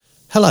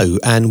Hello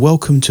and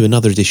welcome to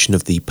another edition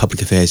of the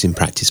Public Affairs in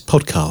Practice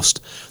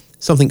podcast.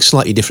 Something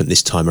slightly different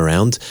this time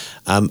around,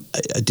 a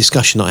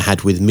discussion I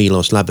had with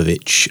Milos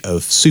Labovic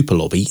of Super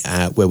Lobby,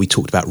 where we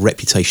talked about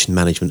reputation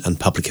management and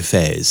public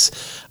affairs.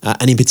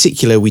 And in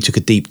particular, we took a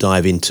deep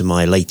dive into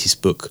my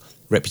latest book,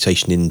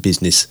 Reputation in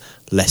Business,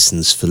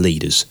 Lessons for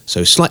Leaders.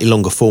 So slightly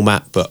longer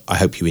format, but I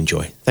hope you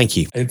enjoy. Thank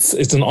you.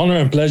 It's an honor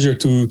and pleasure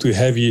to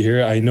have you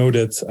here. I know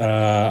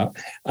that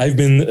I've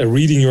been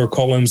reading your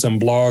columns and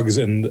blogs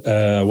and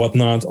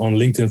whatnot on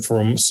LinkedIn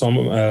for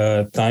some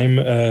time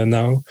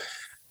now.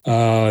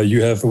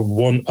 You have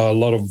won a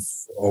lot of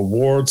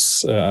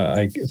awards.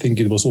 I think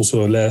it was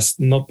also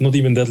not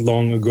even that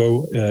long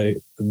ago,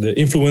 the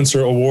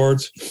Influencer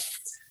Award.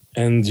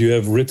 And you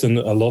have written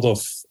a lot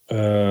of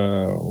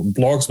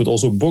blogs, but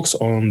also books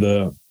on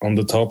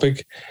the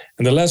topic.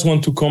 And the last one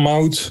to come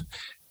out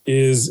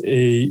is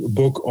a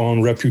book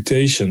on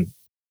reputation.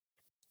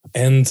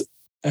 And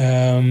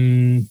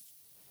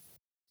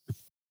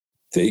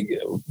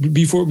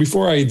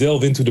before I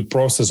delve into the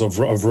process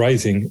of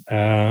writing,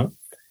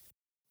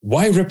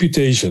 why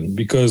reputation?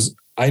 Because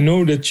I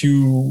know that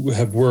you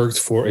have worked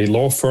for a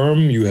law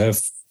firm. You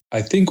have,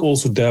 I think,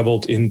 also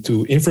dabbled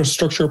into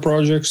infrastructure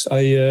projects.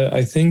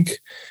 I think.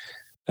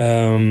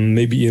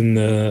 Maybe in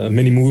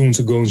many moons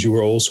ago, you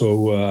were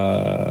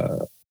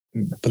also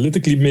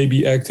politically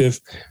maybe active,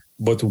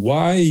 but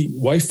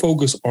why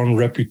focus on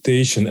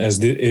reputation as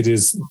it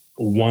is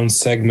one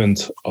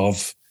segment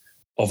of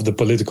the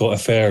political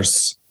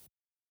affairs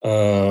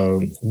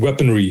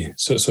weaponry,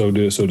 so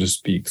to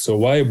speak? So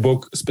why a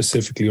book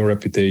specifically on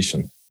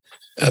reputation?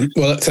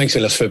 Well, thanks,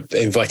 Milos, for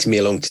inviting me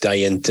along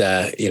today, and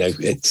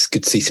it's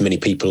good to see so many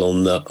people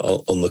on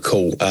the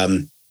call.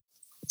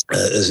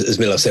 As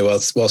Milos said,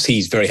 whilst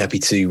he's very happy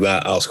to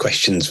ask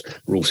questions,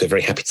 we're also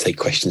very happy to take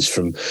questions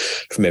from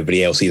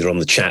everybody else, either on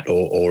the chat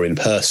or in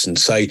person.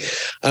 So,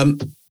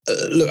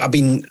 look, I've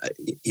been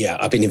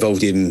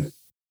involved in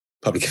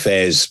public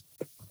affairs,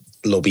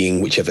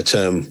 lobbying, whichever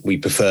term we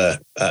prefer,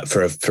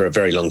 for a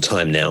very long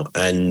time now.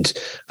 And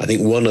I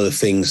think one of the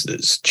things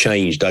that's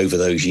changed over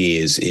those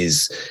years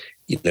is,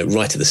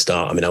 right at the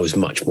start, I was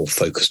much more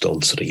focused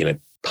on sort of,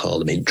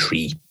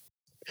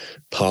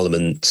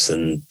 parliaments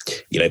and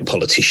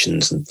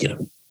politicians and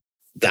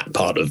that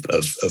part of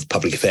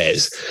public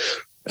affairs.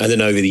 And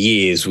then over the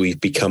years we've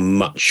become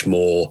much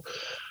more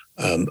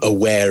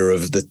aware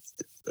of the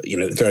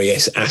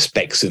various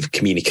aspects of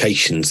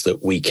communications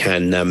that we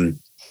can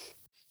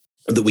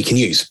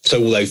use.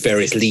 So all those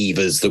various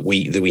levers that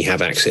we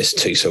have access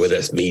to, so whether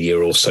it's media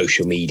or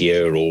social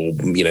media or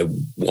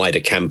wider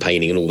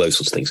campaigning and all those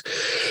sorts of things.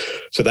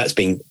 So that's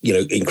been,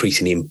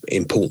 increasingly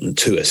important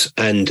to us.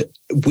 And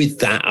with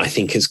that, I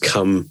think, has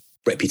come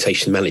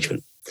reputation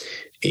management.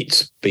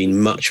 It's been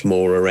much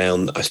more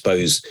around, I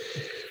suppose,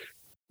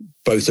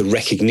 both a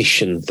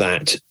recognition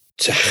that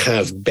to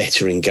have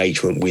better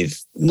engagement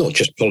with not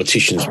just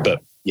politicians,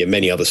 but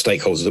many other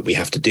stakeholders that we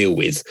have to deal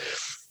with,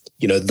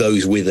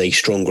 those with a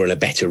stronger and a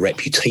better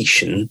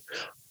reputation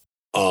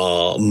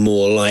are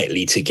more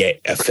likely to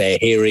get a fair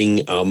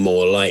hearing, are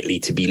more likely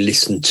to be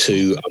listened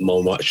to, are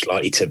more much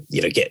likely to,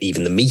 get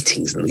even the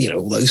meetings and,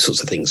 all those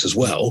sorts of things as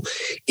well,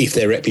 if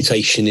their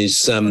reputation is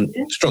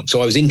strong.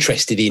 So I was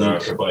interested in,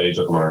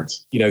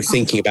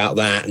 thinking about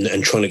that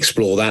and trying to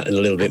explore that in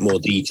a little bit more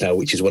detail,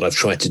 which is what I've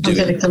tried to do.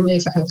 Zet ik hem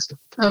even uit.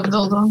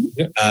 Wel dan.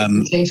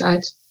 Even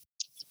uit.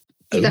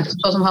 Ik dacht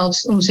het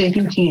was om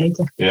 7 uur ging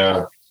eten.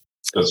 Ja,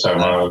 dat zei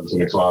maar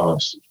toen ik klaar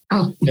was.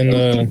 Oh.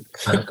 And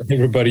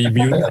everybody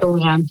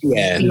mute.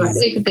 Yeah.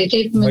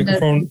 Even met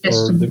de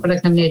testen voordat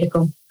ik naar beneden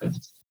kom.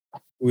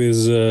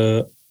 With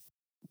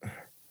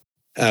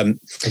okay.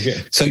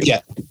 So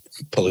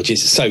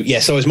apologies. So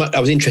I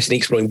was interested in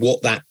exploring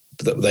what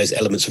those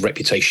elements of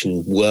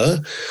reputation were,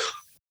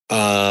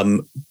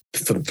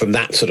 from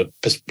that sort of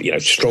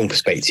strong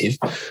perspective,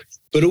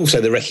 but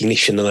also the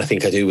recognition, and I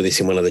think I do with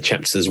this in one of the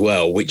chapters as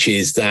well, which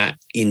is that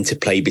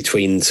interplay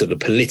between sort of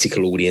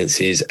political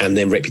audiences and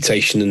then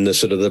reputation in the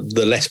sort of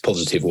the less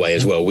positive way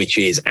as well, which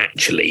is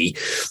actually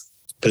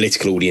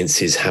political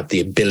audiences have the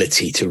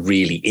ability to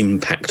really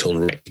impact on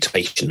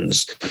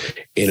reputations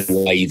in a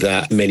way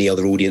that many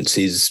other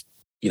audiences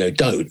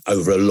don't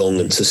over a long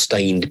and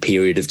sustained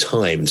period of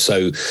time.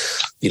 So,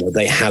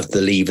 they have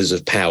the levers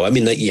of power.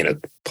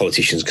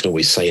 Politicians can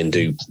always say and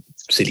do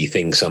silly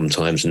things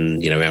sometimes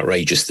and,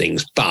 outrageous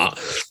things, but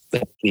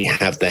they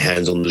have their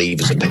hands on the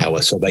levers of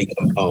power, so they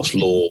can pass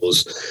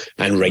laws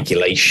and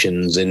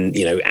regulations and,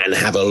 and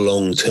have a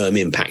long-term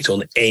impact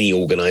on any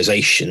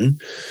organisation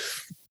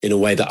in a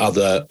way that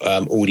other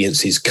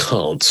audiences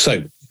can't.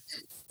 So,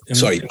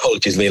 sorry,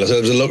 apologies, Milos.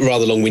 It was a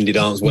rather long-winded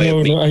answer.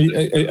 No,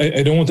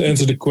 I don't want to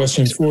answer the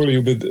question for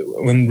you, but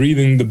when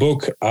reading the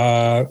book,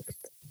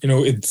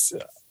 it's,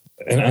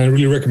 and I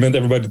really recommend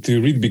everybody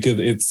to read, because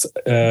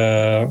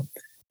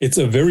it's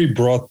a very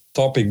broad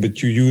topic,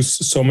 but you use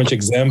so much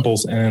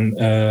examples and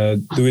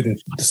do it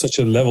at such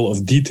a level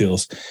of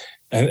details.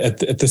 And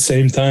at the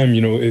same time,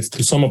 if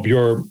to sum up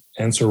your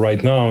answer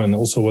right now, and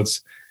also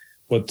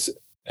what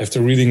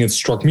after reading it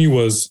struck me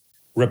was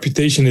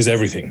reputation is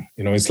everything.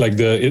 It's like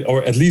or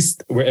at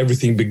least where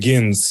everything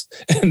begins,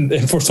 and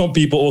for some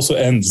people also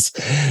ends.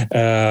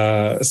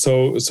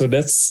 So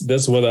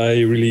that's what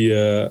I really.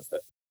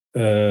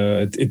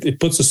 It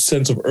puts a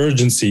sense of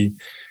urgency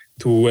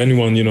to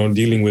anyone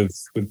dealing with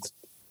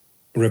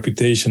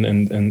reputation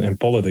and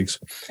politics.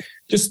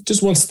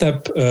 Just one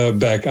step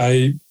back.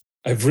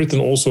 I've written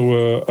also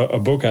a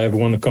book. I have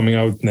one coming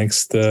out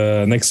next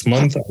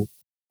month.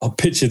 I'll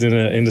pitch it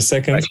in a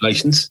second.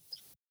 Congratulations.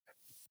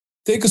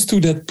 Take us through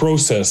that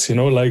process,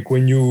 like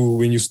when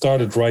you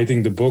started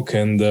writing the book,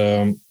 and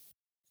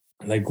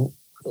like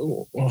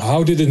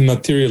how did it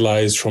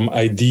materialize from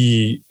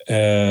idea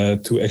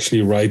to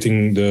actually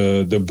writing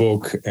the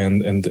book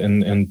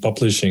and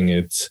publishing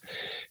it?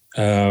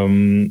 How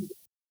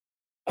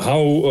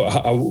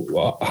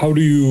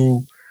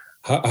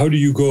do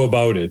you go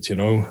about it?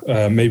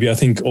 Maybe I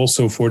think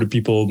also for the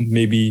people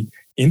maybe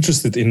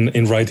interested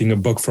in writing a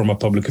book from a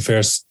public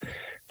affairs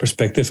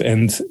perspective,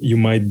 and you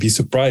might be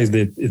surprised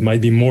that it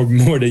might be more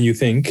than you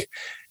think.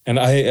 And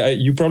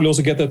you probably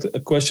also get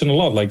that question a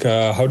lot, like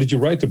how did you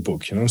write the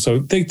book?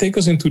 So take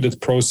us into that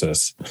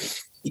process.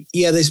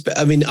 Yeah, I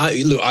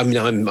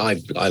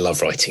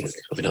love writing.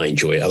 I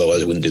enjoy it.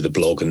 Otherwise, I wouldn't do the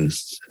blog and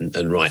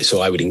write.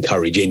 So I would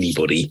encourage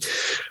anybody,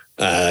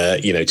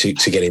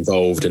 to get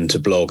involved and to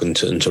blog and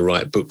to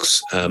write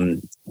books.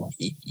 So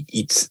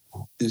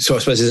I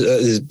suppose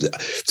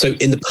so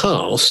in the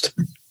past.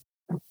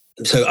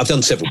 So I've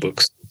done several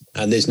books,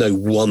 and there's no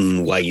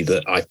one way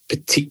that I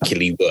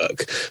particularly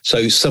work.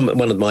 So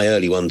one of my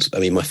early ones,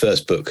 my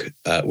first book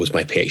was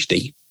my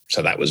PhD.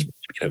 So that was,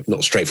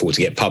 not straightforward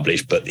to get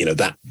published, but,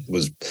 that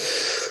was,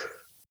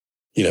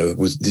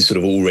 was this sort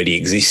of already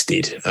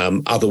existed.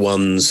 Other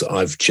ones,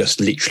 I've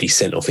just literally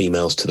sent off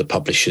emails to the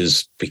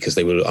publishers because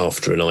they were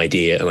after an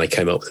idea, and I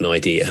came up with an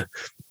idea.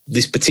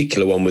 This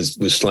particular one was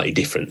slightly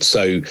different.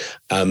 So,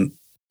 and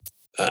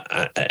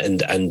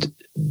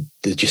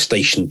the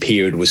gestation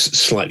period was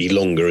slightly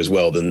longer as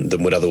well than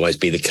would otherwise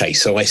be the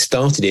case. So I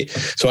started it.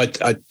 So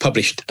I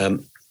published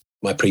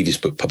my previous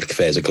book, Public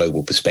Affairs: A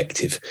Global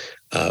Perspective,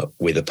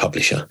 with a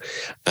publisher,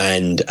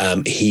 and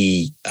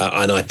he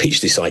and I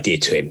pitched this idea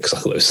to him because I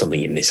thought there was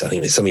something in this. I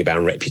think there's something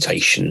about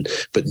reputation,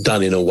 but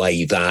done in a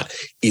way that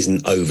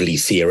isn't overly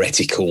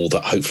theoretical.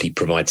 That hopefully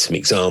provides some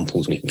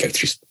examples. We can go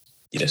through,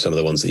 some of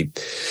the ones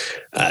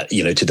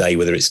that today,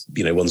 whether it's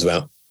ones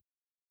about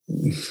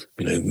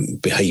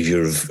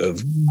behavior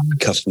of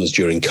customers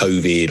during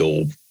COVID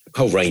or a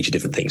whole range of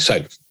different things.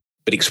 So,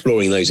 but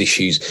exploring those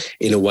issues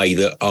in a way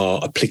that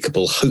are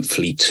applicable,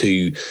 hopefully,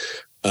 to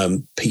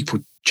people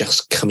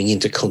just coming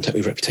into contact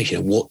with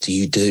reputation. What do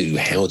you do?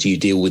 How do you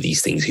deal with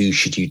these things? Who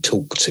should you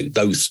talk to?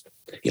 Those,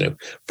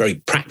 very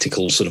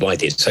practical sort of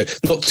ideas. So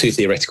not too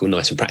theoretical,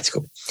 nice and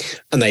practical.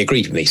 And they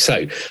agreed with me.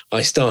 So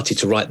I started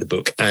to write the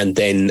book, and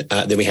then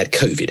we had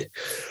COVID,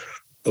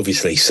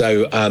 obviously.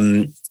 So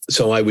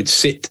I would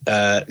sit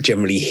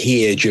generally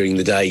here during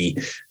the day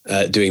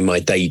doing my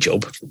day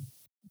job,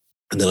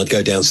 and then I'd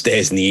go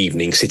downstairs in the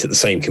evening, sit at the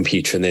same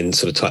computer, and then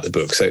sort of type the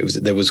book. So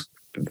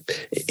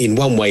in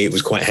one way, it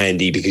was quite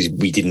handy because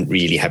we didn't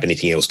really have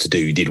anything else to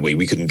do, did we?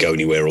 We couldn't go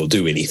anywhere or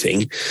do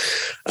anything.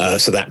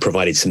 So that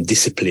provided some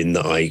discipline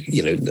that I,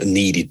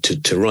 needed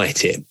to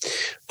write it.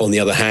 On the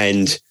other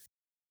hand,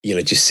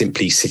 just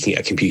simply sitting at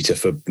a computer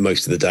for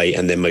most of the day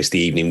and then most of the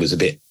evening was a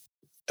bit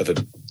of a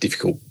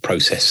difficult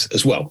process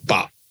as well.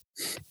 But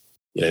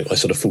I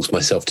sort of forced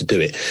myself to do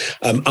it.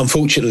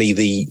 Unfortunately,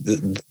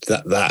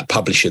 that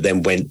publisher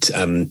then went,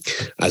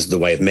 as the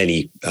way of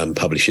many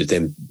publishers,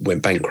 then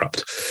went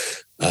bankrupt.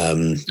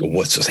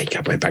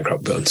 Went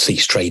bankrupt, but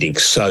ceased trading.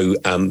 So,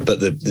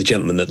 but the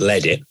gentleman that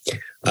led it,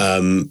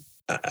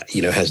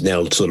 has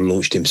now sort of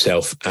launched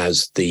himself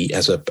as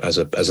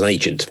an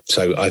agent.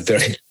 So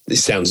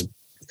this sounds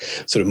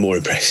sort of more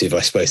impressive,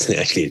 I suppose, than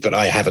it actually is. But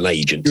I have an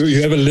agent.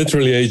 You have a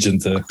literary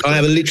agent. I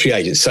have a literary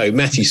agent. So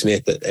Matthew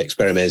Smith at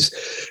Experimez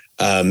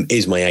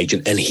is my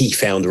agent, and he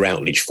found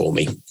Routledge for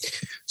me.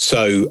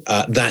 So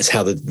that's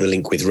how the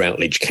link with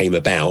Routledge came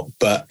about.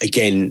 But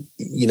again,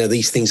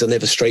 these things are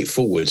never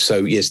straightforward. So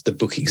yes, the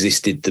book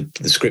existed,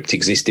 the script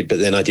existed, but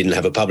then I didn't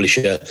have a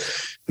publisher.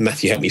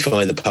 Matthew helped me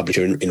find the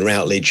publisher in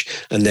Routledge,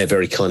 and they're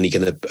very kindly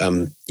going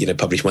to,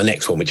 publish my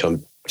next one, which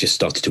I'm just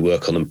started to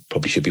work on and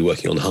probably should be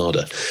working on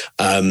harder.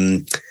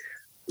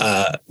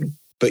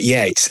 But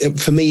yeah,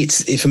 for me.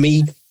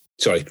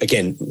 Sorry,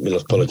 again,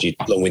 apology,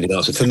 long-winded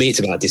answer. For me, it's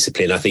about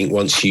discipline. I think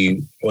once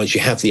you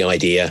have the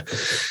idea,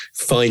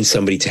 find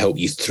somebody to help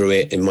you through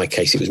it. In my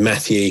case, it was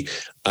Matthew.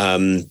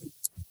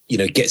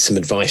 Get some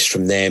advice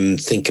from them.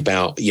 Think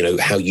about,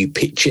 how you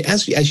pitch it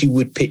as you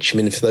would pitch. I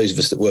mean, for those of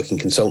us that work in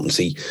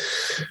consultancy,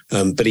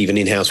 but even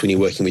in-house when you're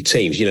working with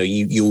teams, you're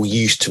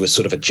used to a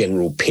sort of a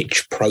general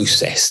pitch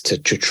process to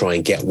try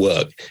and get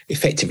work.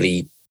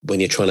 Effectively, when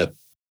you're trying to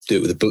do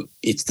it with a book,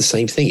 it's the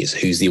same thing. It's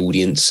who's the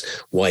audience?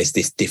 Why is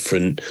this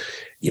different?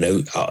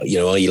 Are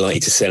you likely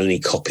to sell any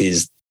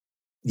copies?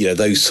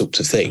 Those sorts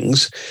of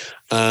things.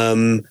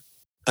 And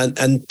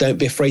don't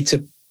be afraid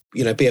to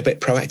be a bit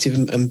proactive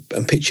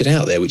and pitch it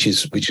out there, which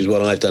is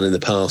what I've done in the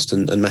past,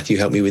 and Matthew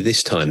helped me with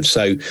this time.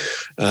 So,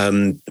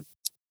 and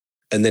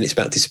then it's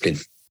about discipline,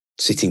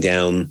 sitting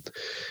down,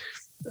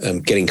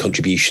 getting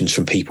contributions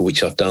from people,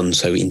 which I've done,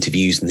 so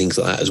interviews and things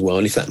like that as well.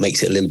 And if that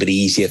makes it a little bit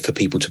easier for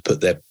people to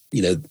put their,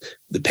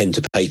 the pen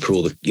to paper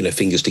or the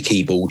fingers to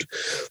keyboard,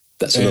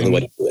 that's another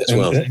way to do it as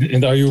well.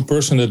 And are you a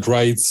person that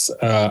writes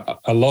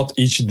a lot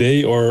each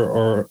day,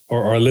 or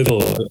a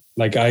little?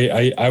 Like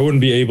I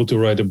wouldn't be able to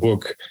write a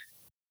book.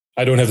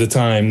 I don't have the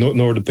time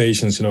nor the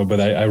patience, but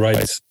I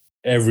write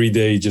every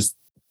day just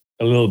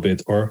a little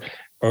bit. Or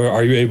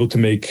are you able to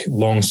make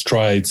long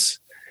strides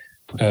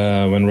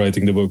when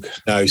writing the book?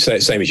 No,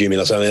 same as you,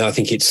 Milos. I mean, I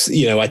think it's,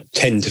 I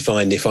tend to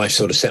find if I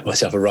sort of set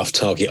myself a rough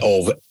target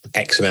of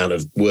X amount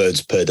of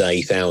words per day,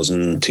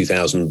 1,000,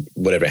 2,000,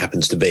 whatever it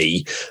happens to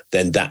be,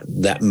 then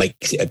that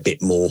makes it a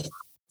bit more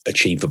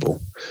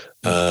achievable.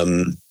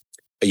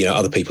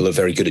 Other people are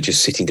very good at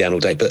just sitting down all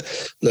day.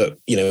 But look,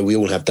 we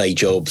all have day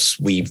jobs.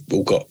 We've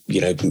all got,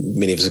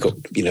 many of us have got,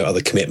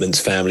 other commitments,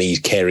 families,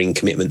 caring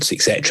commitments,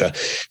 etc.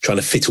 Trying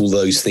to fit all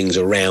those things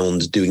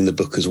around doing the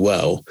book as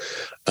well.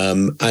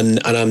 And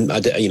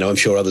I'm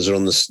sure others are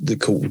on the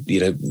call,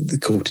 the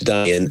call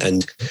today.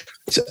 And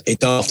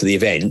it's after the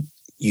event,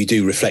 you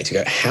do reflect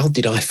and go, how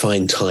did I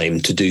find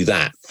time to do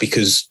that?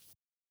 Because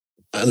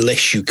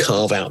unless you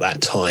carve out that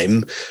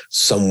time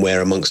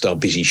somewhere amongst our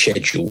busy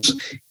schedules,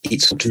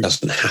 it sort of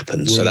doesn't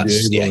happen. So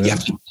that's, you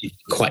have to be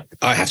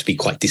I have to be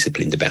quite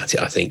disciplined about it,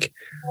 I think.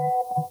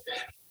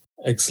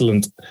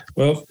 Excellent.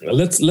 Well,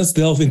 let's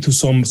delve into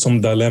some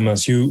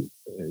dilemmas. You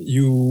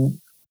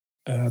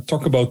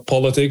talk about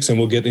politics, and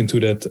we'll get into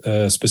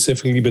that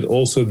specifically, but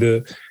also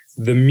the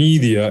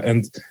media.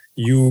 And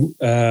you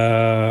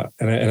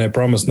and I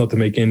promise not to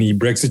make any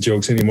Brexit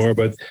jokes anymore,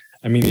 but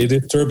I mean, it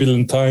is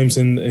turbulent times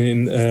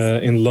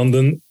in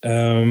London,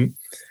 and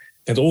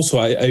also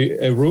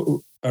I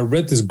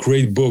read this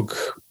great book.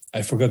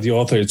 I forgot the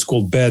author. It's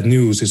called Bad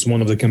News. It's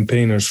one of the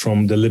campaigners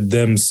from the Lib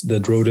Dems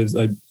that wrote it.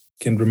 I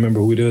can't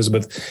remember who it is,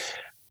 but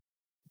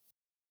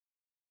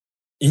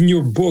in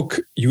your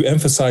book, you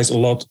emphasize a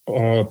lot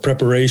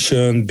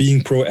preparation, being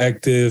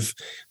proactive,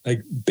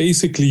 like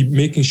basically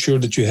making sure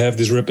that you have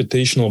this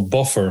reputational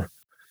buffer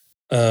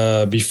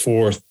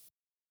before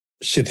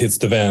shit hits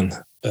the van.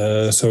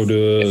 So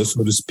to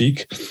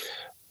speak.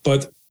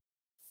 But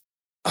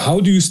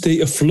how do you stay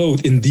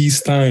afloat in these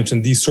times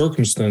and these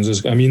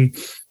circumstances? I mean,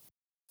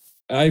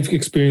 I've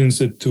experienced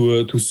it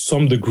to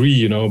some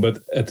degree,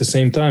 but at the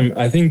same time,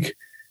 I think,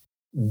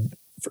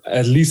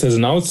 at least as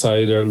an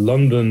outsider,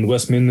 London,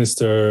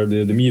 Westminster,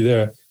 the media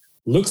there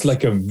looks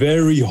like a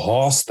very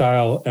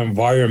hostile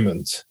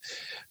environment.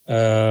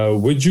 How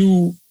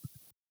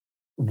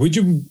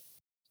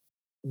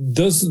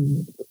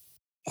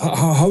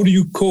do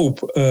you cope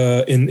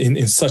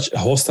in such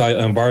hostile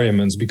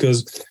environments?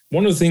 Because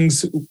one of the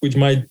things which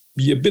might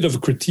be a bit of a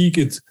critique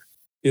is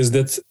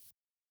that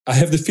I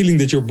have the feeling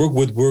that your book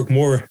would work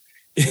more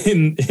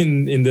in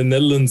the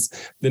Netherlands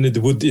than it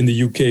would in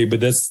the UK, but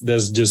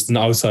that's just an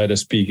outsider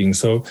speaking.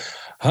 So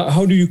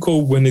how do you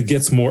cope when it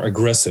gets more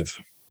aggressive?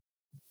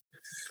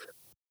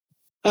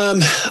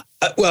 Well,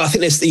 I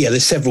think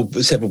there's several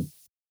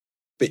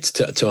bits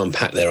to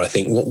unpack there. I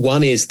think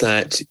one is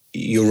that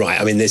you're right.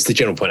 I mean, there's the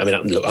general point. I mean,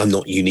 look, I'm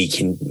not unique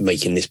in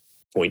making this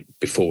point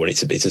before, and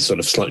it's a sort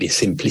of slightly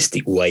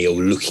simplistic way of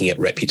looking at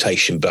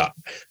reputation, but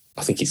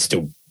I think it's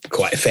still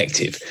quite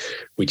effective,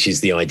 which is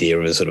the idea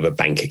of a sort of a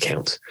bank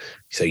account.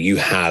 So you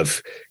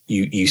have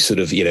you sort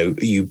of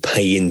you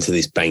pay into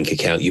this bank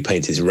account, you pay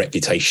into this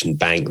reputation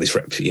bank, this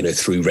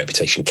through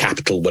reputation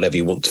capital, whatever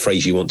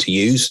phrase you want to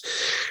use,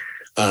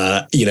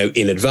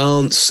 in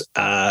advance.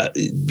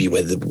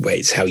 Whether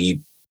it's how you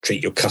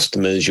treat your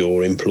customers,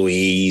 your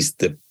employees,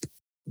 the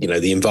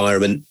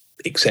environment,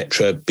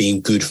 etc.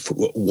 Being good for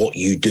what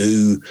you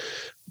do,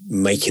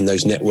 making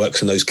those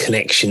networks and those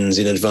connections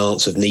in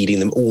advance of needing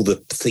them, all the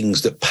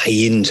things that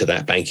pay into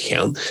that bank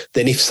account.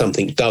 Then if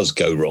something does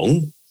go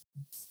wrong,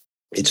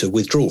 it's a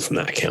withdrawal from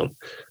that account.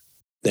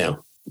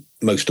 Now,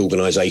 most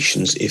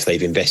organizations, if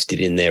they've invested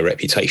in their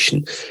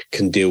reputation,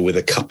 can deal with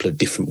a couple of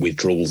different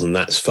withdrawals, and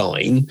that's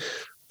fine.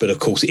 But of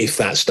course, if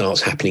that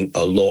starts happening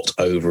a lot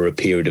over a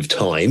period of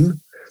time,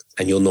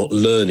 and you're not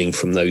learning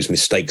from those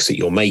mistakes that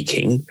you're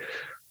making,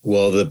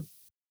 well, the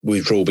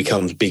withdrawal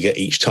becomes bigger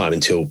each time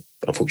until,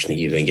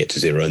 unfortunately, you then get to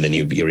zero, and then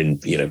you're in,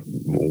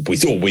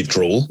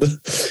 withdrawal,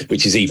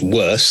 which is even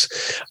worse.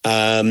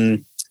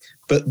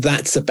 But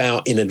that's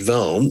about in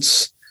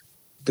advance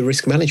the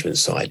risk management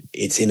side.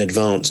 It's in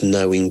advance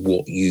knowing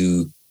what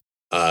you.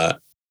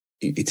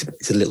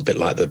 It's a little bit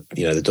like the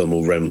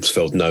Donald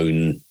Rumsfeld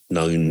known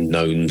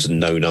knowns and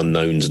known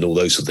unknowns and all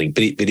those sort of things.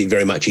 But it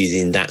very much is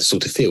in that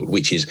sort of field,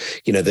 which is,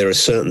 there are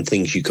certain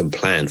things you can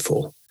plan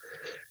for.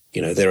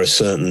 There are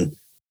certain,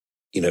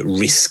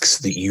 risks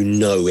that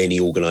any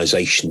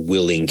organization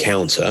will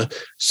encounter.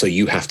 So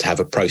you have to have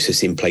a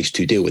process in place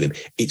to deal with them.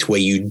 It's where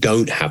you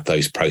don't have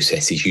those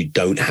processes, you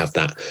don't have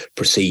that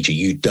procedure,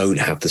 you don't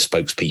have the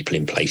spokespeople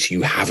in place,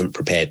 you haven't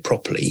prepared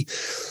properly.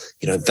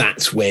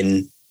 That's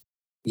when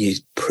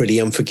is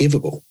pretty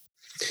unforgivable.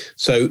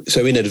 So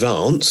in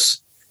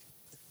advance,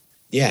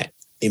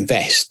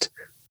 invest.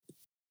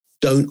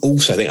 Don't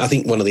also think. I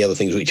think one of the other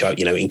things which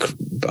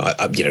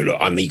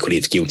I'm equally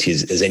as guilty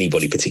as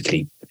anybody,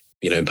 particularly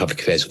in public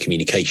affairs and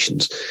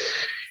communications.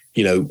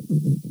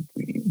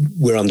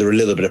 We're under a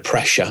little bit of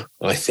pressure,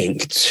 I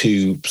think,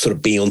 to sort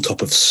of be on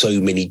top of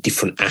so many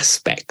different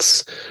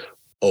aspects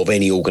of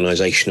any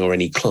organisation or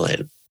any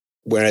client.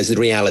 Whereas the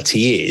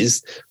reality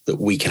is that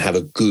we can have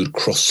a good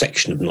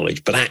cross-section of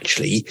knowledge, but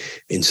actually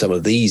in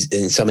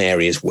some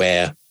areas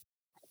where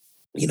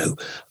where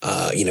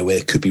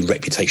there could be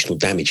reputational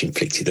damage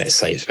inflicted, let's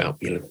say it's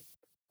about,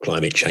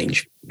 climate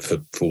change,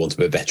 for want of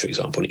a better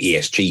example, and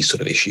ESG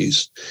sort of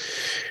issues,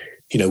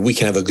 we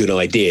can have a good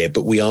idea,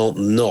 but we are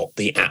not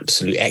the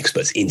absolute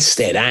experts.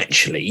 Instead,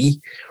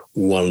 actually,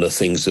 one of the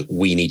things that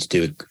we need to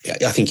do,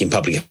 I think in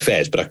public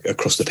affairs, but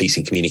across the piece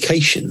in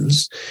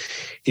communications,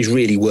 is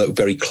really work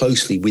very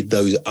closely with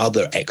those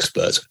other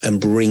experts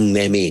and bring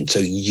them in. So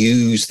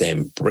use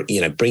them,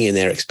 bring in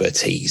their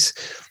expertise.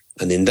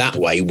 And in that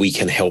way, we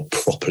can help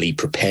properly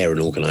prepare an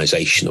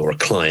organization or a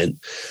client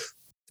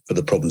for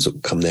the problems that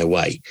will come their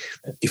way.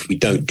 If we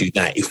don't do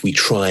that, if we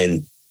try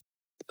and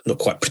not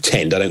quite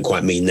pretend, I don't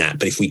quite mean that,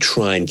 but if we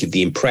try and give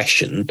the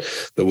impression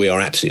that we are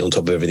absolutely on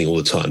top of everything all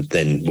the time,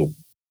 then we'll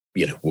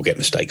get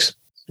mistakes.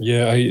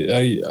 Yeah,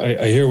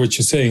 I hear what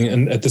you're saying.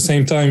 And at the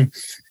same time,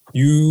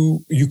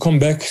 you come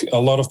back a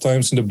lot of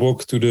times in the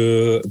book to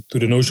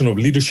the notion of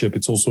leadership.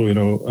 It's also,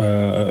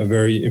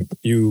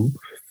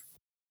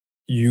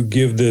 you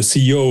give the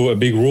CEO a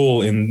big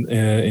role in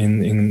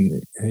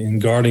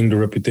guarding the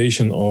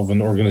reputation of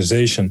an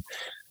organization.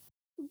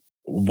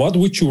 What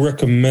would you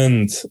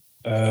recommend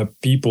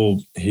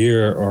people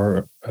here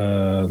or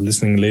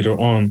listening later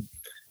on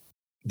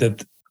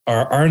that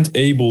aren't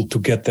able to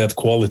get that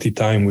quality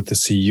time with the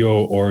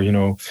CEO, or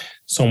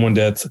someone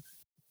that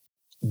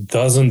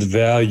doesn't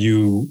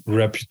value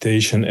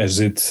reputation as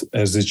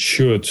it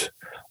should,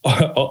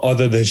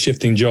 other than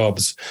shifting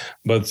jobs?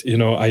 But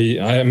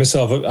I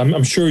myself,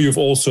 I'm sure you've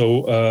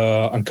also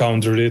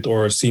encountered it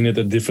or seen it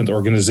at different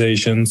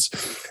organizations.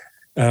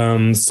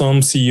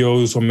 Some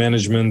CEOs or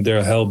management,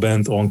 they're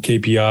hell-bent on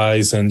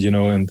KPIs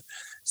and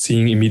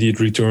seeing immediate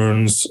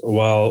returns,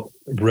 while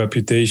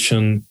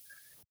reputation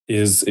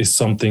is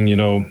something,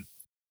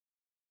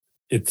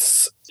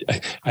 I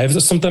have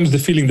sometimes the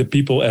feeling that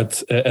people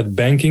at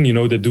banking,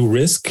 that do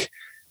risk,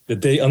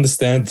 that they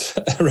understand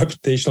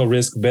reputational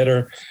risk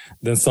better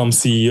than some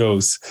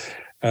CEOs.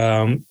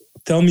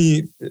 Tell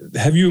me,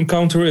 have you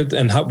encountered it,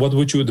 and what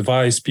would you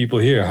advise people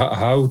here?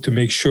 How to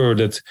make sure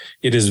that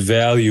it is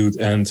valued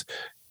and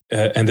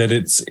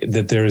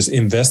that there is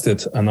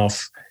invested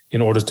enough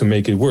in order to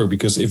make it work?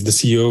 Because if the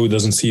CEO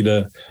doesn't see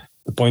the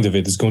point of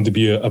it, it's going to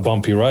be a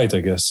bumpy ride,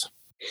 I guess.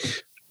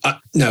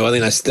 No, I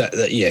think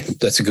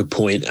that's a good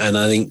point. And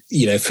I think,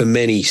 for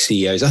many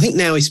CEOs, I think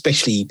now,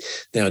 especially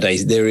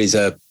nowadays, there is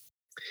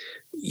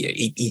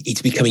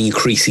it's becoming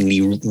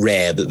increasingly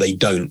rare that they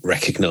don't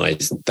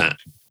recognize that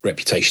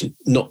reputation,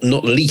 not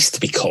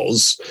least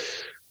because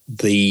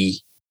the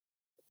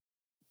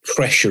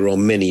pressure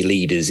on many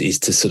leaders is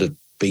to sort of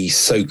be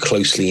so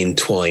closely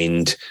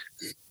entwined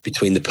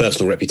between the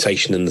personal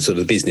reputation and the sort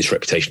of business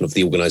reputation of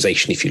the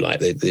organization, if you like.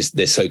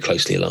 They're so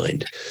closely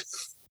aligned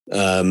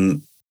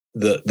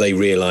that they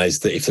realize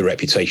that if the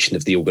reputation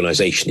of the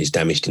organization is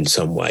damaged in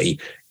some way,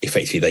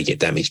 effectively they get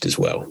damaged as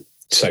well.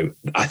 So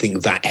I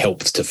think that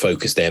helps to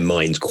focus their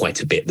minds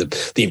quite a bit,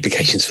 the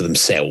implications for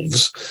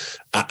themselves,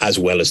 as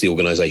well as the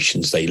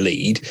organizations they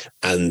lead,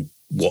 and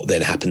what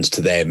then happens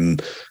to them,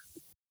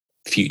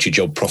 future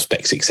job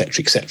prospects, et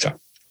cetera, et cetera.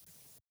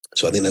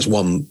 So I think that's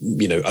one,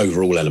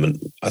 overall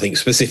element. I think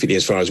specifically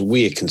as far as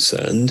we're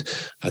concerned,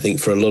 I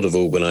think for a lot of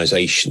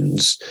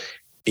organizations,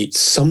 it's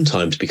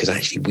sometimes because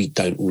actually we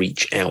don't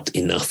reach out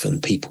enough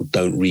and people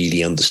don't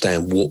really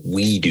understand what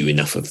we do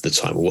enough of the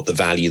time, or what the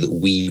value that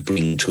we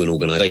bring to an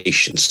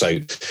organization. So,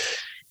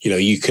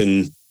 you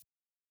can,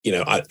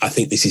 I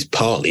think this is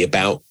partly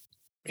about,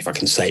 if I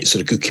can say it,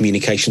 sort of good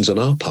communications on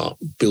our part,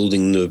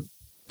 building the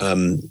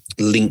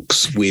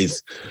links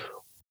with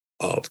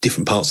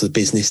different parts of the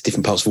business,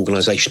 different parts of the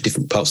organization,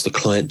 different parts of the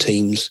client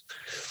teams,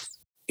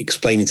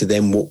 explaining to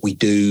them what we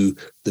do,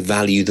 the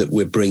value that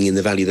we're bringing,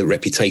 the value that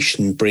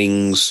reputation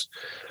brings,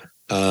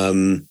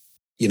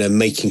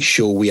 making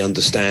sure we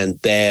understand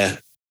their,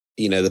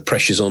 the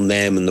pressures on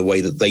them and the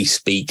way that they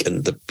speak,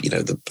 and their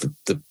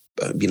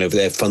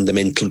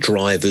fundamental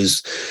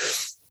drivers,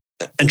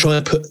 and try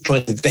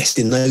and invest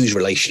in those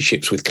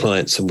relationships with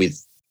clients and with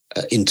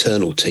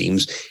internal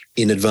teams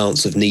in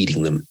advance of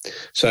needing them.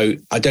 So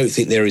I don't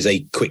think there is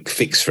a quick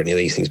fix for any of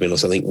these things,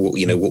 Milos. I think what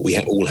we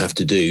all have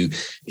to do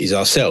is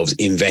ourselves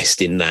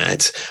invest in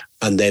that,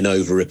 and then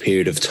over a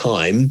period of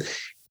time,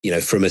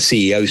 from a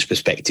CEO's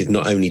perspective,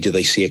 not only do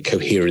they see a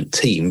coherent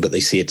team, but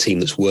they see a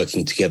team that's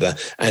working together,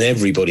 and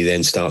everybody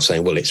then starts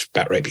saying, well, it's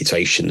about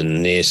reputation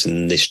and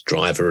this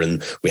driver,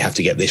 and we have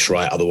to get this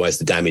right, otherwise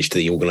the damage to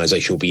the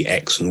organization will be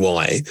X and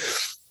Y.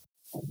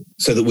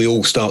 So that we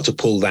all start to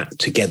pull that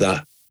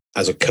together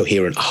as a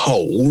coherent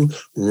whole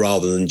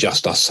rather than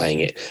just us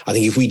saying it. I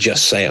think if we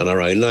just say it on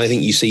our own, and I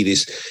think you see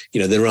this,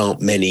 there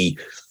aren't many,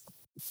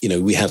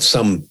 we have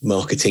some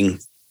marketing,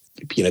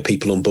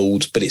 people on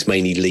board, but it's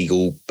mainly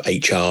legal,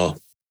 HR,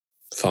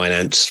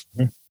 finance,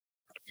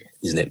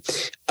 isn't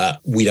it?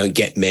 We don't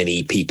get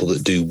many people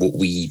that do what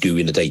we do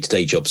in a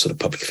day-to-day job, sort of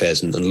public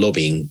affairs and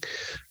lobbying,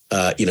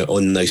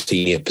 on those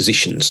senior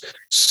positions.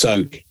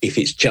 So if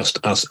it's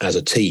just us as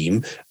a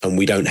team and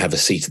we don't have a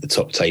seat at the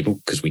top table,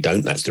 because we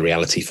don't, that's the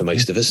reality for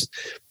most of us,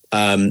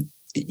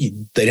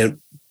 they don't,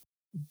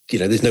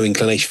 there's no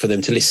inclination for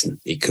them to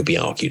listen, it could be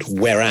argued.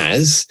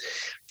 Whereas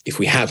if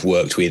we have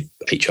worked with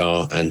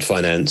HR and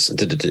finance and,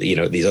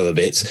 these other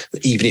bits,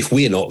 even if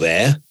we're not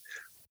there,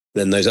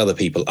 then those other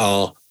people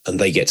are, and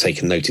they get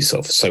taken notice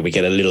of. So we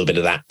get a little bit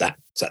of that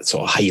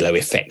sort of halo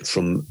effect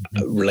from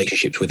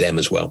relationships with them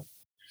as well.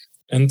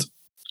 And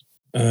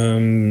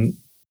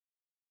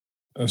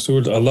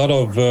Stuart, a lot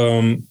of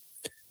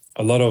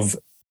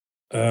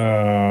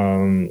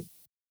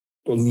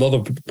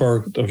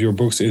part of your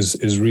books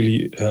is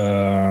really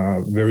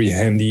very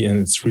handy, and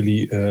it's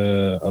really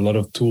a lot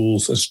of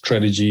tools and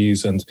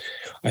strategies. And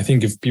I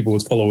think if people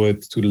would follow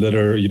it to the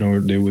letter,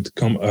 they would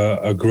come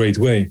a great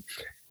way.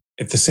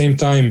 At the same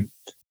time,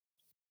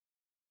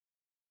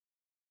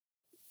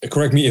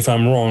 correct me if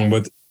I'm wrong,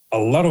 but a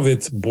lot of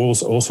it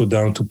boils also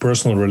down to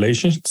personal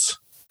relations,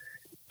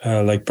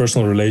 like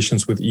personal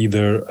relations with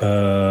either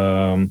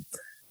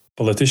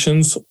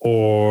politicians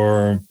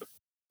or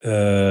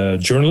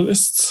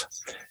journalists.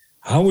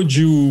 How would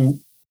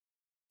you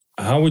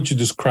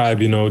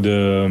describe, it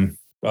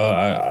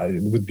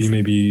would be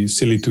maybe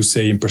silly to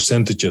say in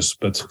percentages,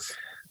 but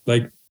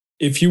like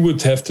if you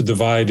would have to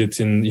divide it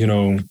in,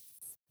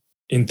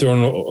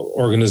 internal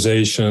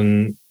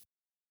organization,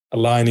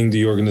 aligning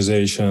the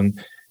organization,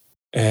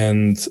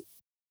 and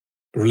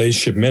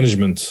relationship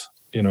management,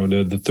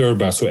 the third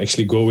bar, so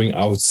actually going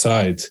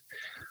outside,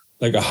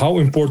 like how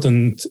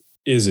important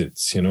is it,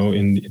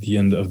 in the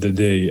end of the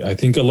day? I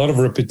think a lot of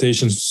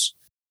reputations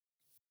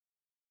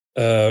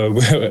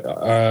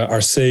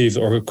are saved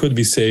or could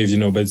be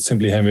saved, by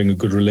simply having a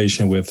good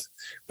relation with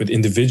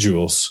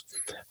individuals.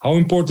 How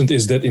important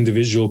is that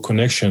individual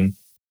connection,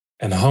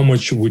 and how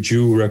much would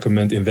you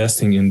recommend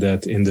investing in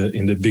that in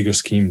the bigger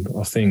scheme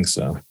of things?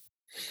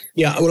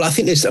 Yeah, well, I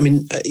think there's,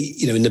 in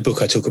the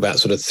book I talk about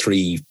sort of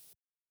 3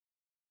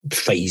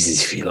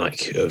 phases, if you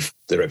like, of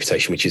the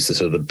reputation, which is the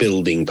sort of the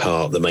building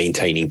part, the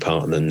maintaining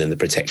part, and then the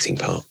protecting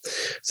part.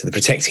 So the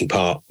protecting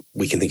part,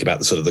 we can think about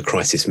the sort of the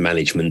crisis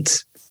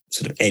management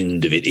sort of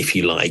end of it, if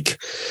you like.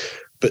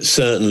 But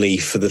certainly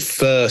for the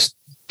first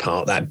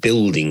part, that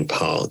building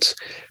part,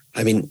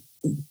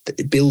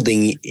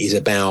 building is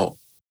about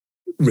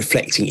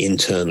reflecting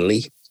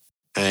internally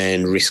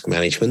and risk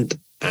management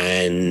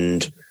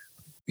and,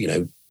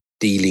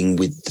 dealing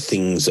with the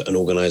things that an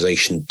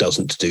organization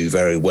doesn't do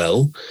very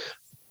well,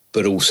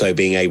 but also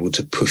being able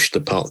to push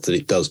the part that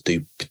it does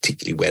do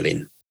particularly well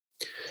in.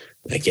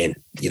 Again,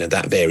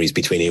 that varies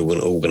between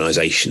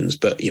organizations,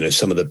 but,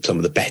 some of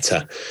the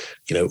better,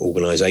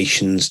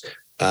 organizations,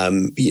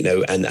 and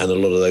a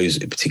lot of those,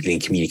 particularly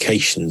in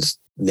communications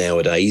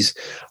nowadays,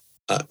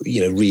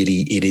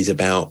 really it is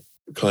about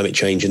climate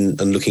change and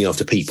looking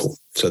after people.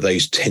 So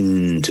those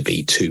tend to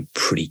be 2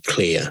 pretty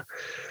clear,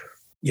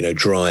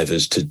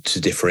 drivers to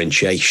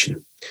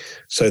differentiation.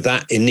 So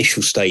that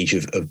initial stage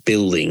of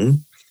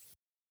building,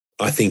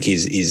 I think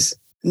is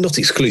not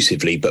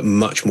exclusively, but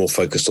much more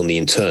focused on the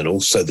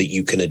internal so that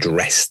you can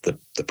address the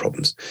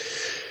problems.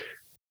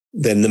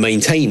 Then the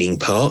maintaining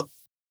part,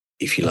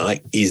 if you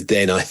like, is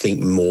then I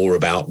think more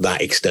about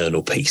that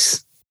external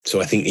piece.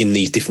 So I think in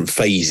these different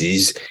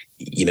phases,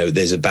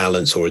 there's a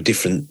balance or a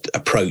different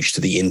approach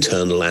to the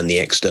internal and the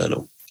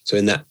external. So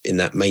in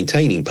that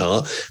maintaining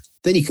part,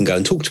 then you can go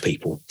and talk to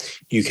people.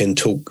 You can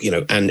talk,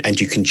 and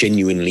you can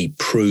genuinely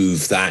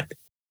prove that,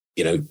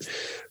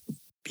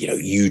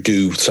 you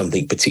do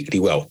something particularly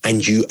well.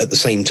 And you, at the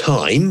same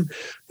time,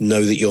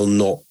 know that you're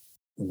not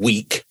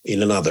weak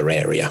in another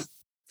area.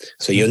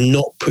 So you're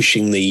not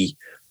pushing the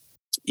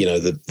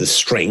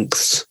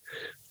strengths,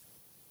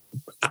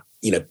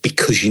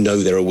 because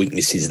there are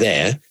weaknesses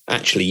there.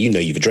 Actually,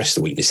 you've addressed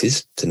the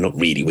weaknesses. They're not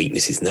really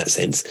weaknesses in that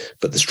sense,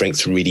 but the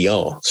strengths really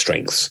are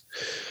strengths.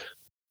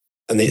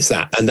 And it's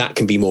that, and that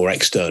can be more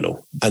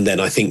external. And then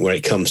I think where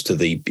it comes to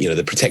the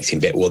protecting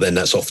bit, well, then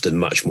that's often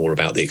much more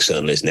about the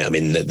external, isn't it?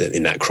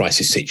 In that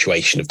crisis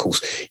situation, of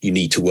course, you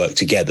need to work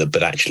together,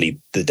 but actually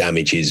the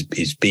damage is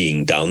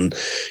being done.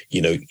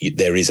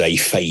 There is a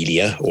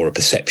failure or a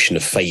perception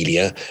of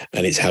failure,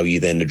 and it's how you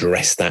then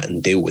address that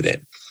and deal with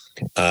it.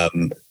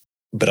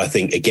 But I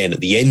think, again,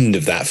 at the end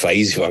of that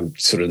phase, if I'm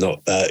sort of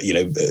not,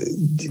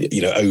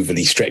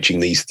 overly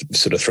stretching these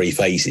sort of 3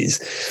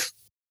 phases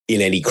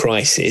in any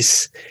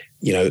crisis,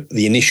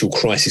 the initial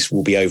crisis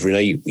will be over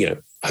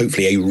in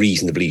hopefully a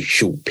reasonably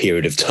short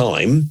period of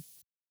time,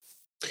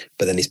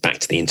 but then it's back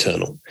to the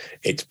internal.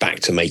 It's back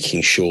to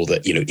making sure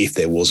that, if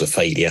there was a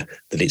failure,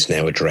 that it's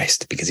now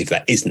addressed, because if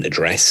that isn't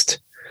addressed,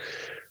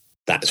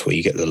 That's where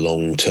you get the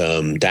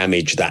long-term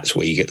damage. That's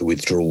where you get the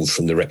withdrawals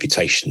from the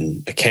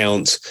reputation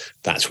account.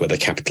 That's where the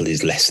capital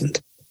is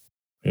lessened.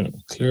 Yeah,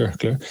 clear.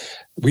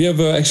 We have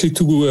actually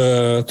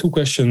two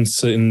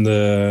questions in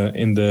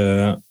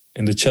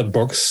the chat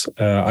box.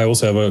 I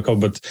also have a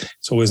couple, but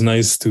it's always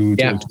nice to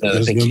thank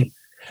them.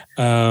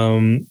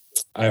 you.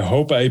 I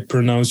hope I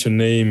pronounce your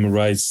name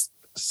right.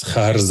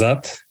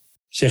 Scheherazade,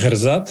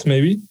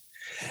 maybe.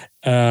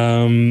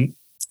 And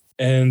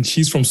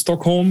she's from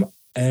Stockholm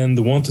and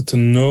wanted to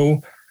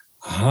know,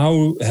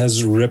 how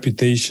has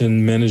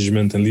reputation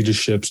management and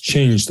leadership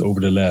changed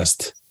over the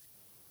last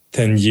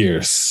 10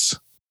 years?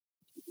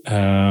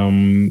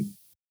 So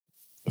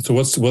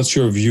what's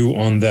your view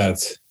on that?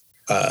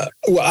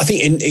 Well, I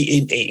think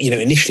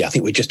initially, I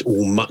think we're just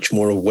all much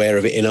more aware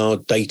of it in our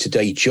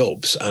day-to-day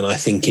jobs, and I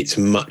think it's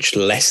much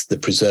less the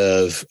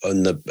preserve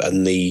and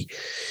the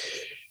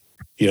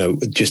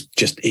just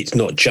it's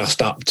not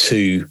just up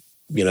to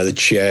the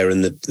chair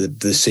and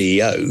the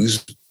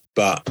CEOs,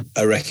 but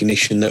a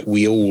recognition that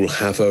we all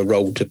have a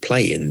role to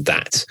play in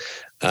that.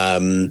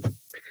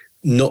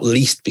 Not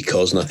least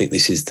because, and I think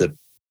this is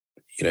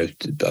I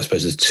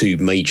suppose the two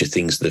major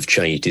things that have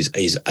changed is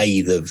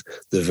the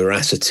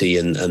veracity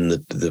and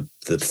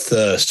the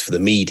thirst for the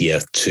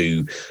media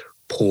to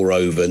pour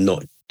over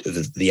not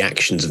the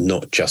actions of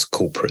not just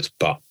corporates,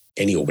 but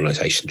any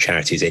organisation,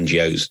 charities,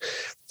 NGOs,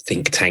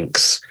 think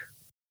tanks,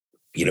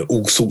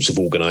 all sorts of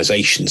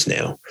organisations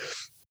now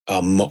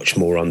are much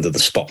more under the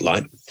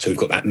spotlight. So we've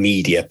got that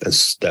media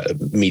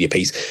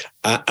piece.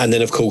 And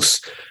then, of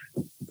course,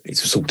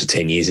 it's sort of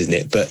 10 years, isn't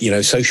it? But,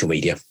 social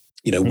media.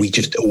 We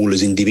just all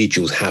as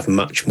individuals have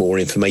much more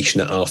information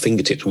at our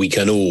fingertips. We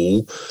can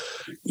all,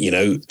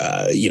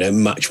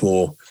 much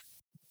more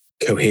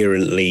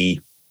coherently,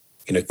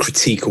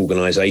 critique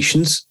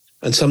organisations,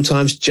 and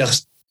sometimes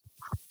just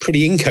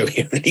pretty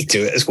incoherently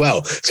do it as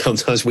well.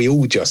 Sometimes we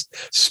all just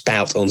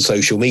spout on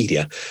social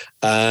media.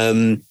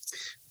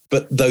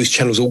 But those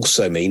channels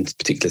also mean,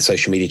 particularly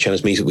social media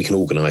channels, means that we can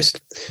organise.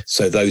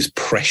 So those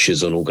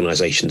pressures on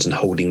organisations and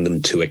holding them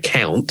to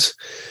account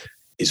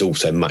is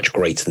also much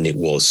greater than it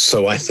was.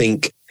 So I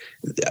think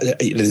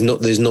there's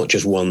not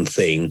just one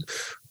thing.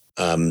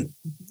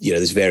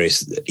 There's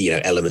various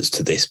elements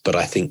to this, but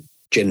I think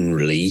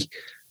generally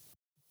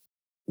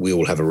we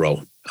all have a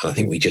role. I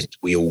think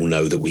we all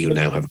know that we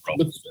now have a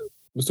role.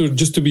 So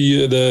just to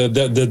be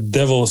the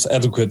devil's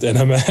advocate, and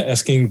I'm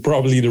asking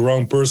probably the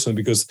wrong person,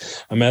 because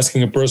I'm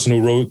asking a person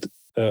who wrote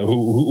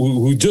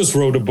who just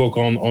wrote a book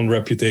on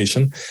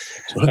reputation.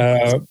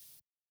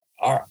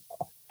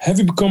 Have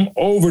you become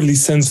overly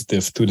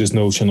sensitive to this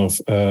notion of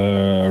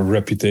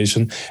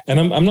reputation? And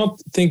I'm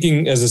not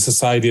thinking as a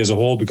society as a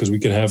whole, because we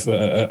can have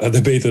a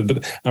debate,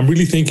 but I'm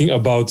really thinking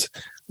about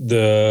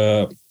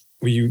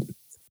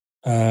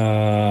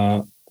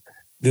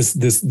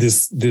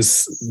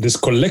this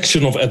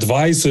collection of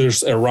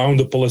advisors around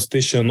the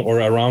politician or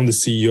around the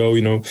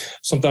CEO.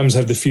 Sometimes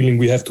have the feeling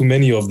we have too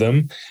many of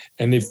them,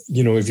 and if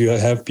you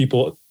have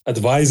people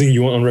advising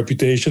you on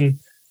reputation,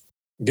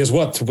 guess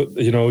what?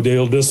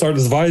 They'll start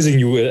advising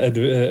you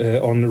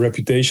on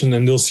reputation,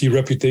 and they'll see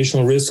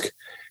reputational risk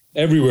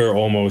everywhere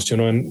almost.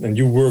 And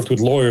you worked with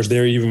lawyers;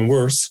 they're even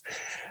worse.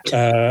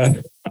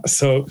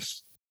 So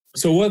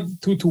what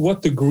to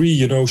what degree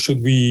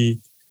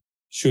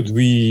should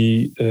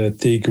we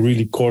take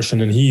really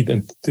caution and heed,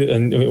 and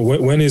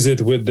when is it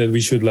that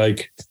we should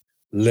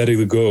let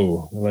it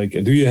go?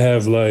 Do you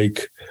have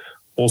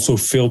also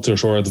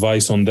filters or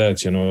advice on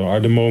that? Are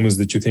the moments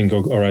that you think,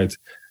 oh, all right,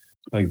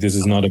 this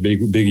is not a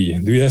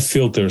biggie? Do you have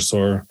filters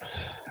or?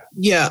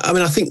 Yeah,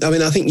 I think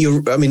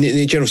you're. In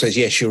the general sense,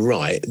 yes, you're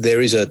right.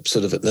 There is a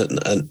sort of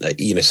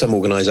some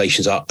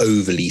organisations are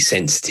overly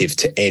sensitive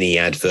to any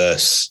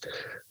adverse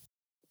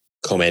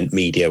comment,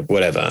 media,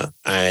 whatever,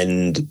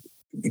 and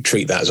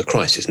treat that as a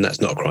crisis, and that's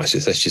not a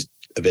crisis. That's just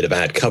a bit of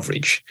bad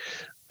coverage.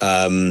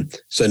 So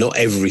not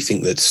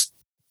everything that's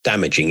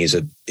damaging is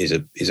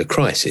a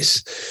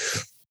crisis.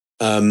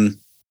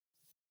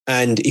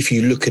 And if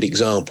you look at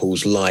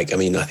examples I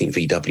think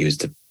VW is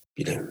the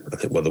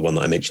one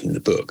that I mentioned in the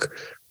book,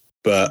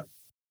 but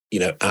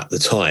at the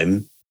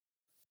time,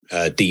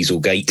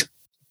 Dieselgate,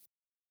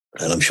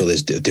 and I'm sure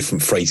there's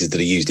different phrases that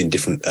are used in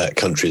different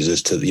countries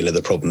as to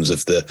the problems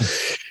of the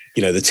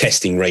the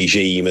testing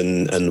regime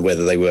and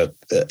whether they were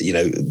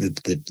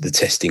the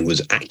testing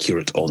was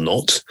accurate or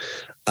not.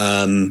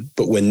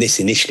 But when this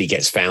initially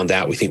gets found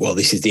out, we think, well,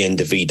 this is the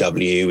end of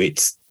VW.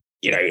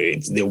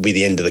 It'll be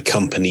the end of the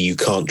company. You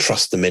can't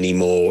trust them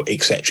anymore,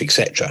 etc.,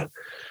 etc.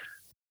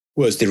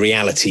 Whereas the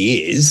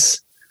reality is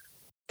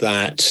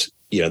that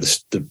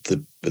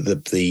the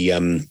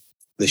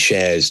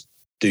shares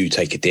do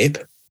take a dip,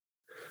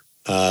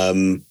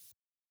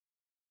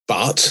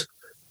 but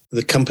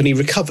the company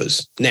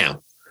recovers.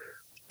 Now,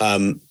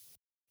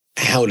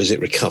 how does it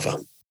recover?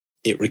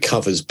 It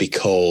recovers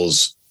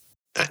because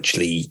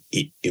actually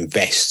it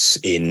invests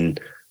in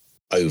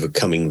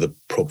overcoming the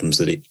problems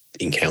that it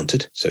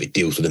encountered. So it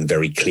deals with them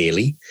very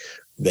clearly.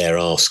 There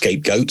are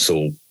scapegoats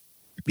or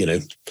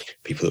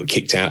people that were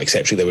kicked out,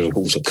 etc. There were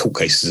also court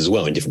cases as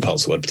well in different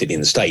parts of the world, particularly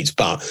in the States.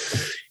 But,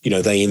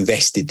 they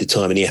invested the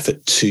time and the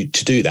effort to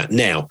do that.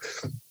 Now,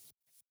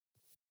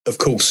 of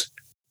course,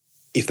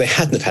 if they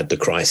hadn't have had the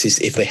crisis,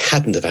 if they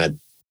hadn't have had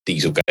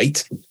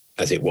Dieselgate,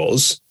 as it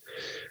was,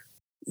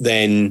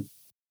 then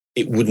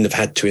it wouldn't have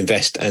had to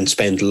invest and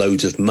spend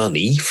loads of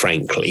money,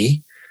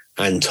 frankly,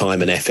 and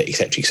time and effort,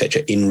 et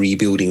cetera, in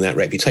rebuilding that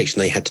reputation.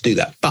 They had to do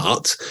that.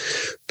 But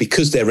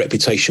because their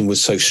reputation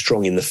was so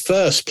strong in the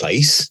first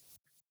place,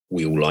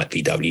 we all like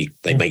VW.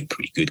 They make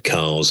pretty good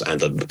cars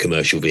and other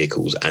commercial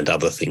vehicles and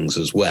other things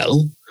as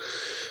well.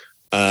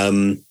 They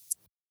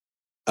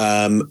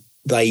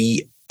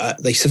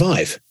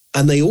survive.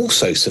 And they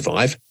also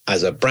survive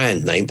as a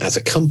brand name, as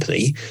a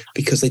company,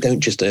 because they don't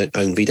just own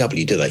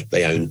VW, do they?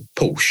 They own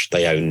Porsche.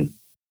 They own,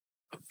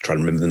 I'm trying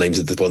to remember the names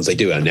of the ones they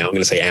do own now. I'm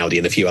going to say Audi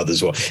and a few others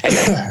as well.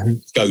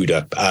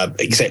 Skoda,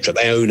 etc.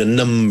 They own a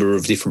number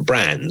of different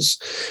brands.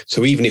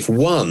 So even if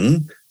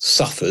one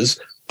suffers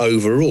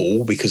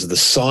overall because of the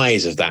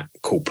size of that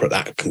corporate,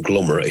 that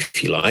conglomerate,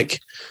 if you like,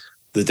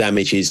 the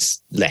damage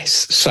is less.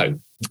 So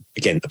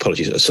again,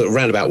 apologies, a sort of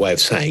roundabout way of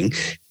saying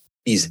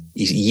is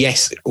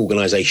yes,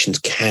 organizations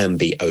can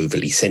be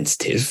overly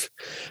sensitive.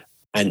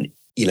 And,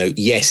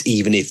 yes,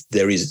 even if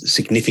there is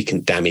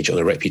significant damage on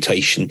a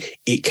reputation,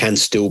 it can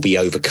still be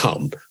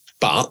overcome.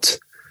 But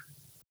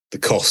the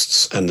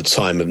costs and the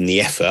time and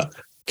the effort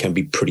can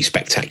be pretty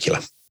spectacular.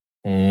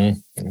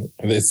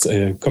 It's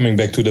coming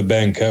back to the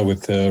bank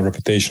with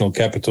reputational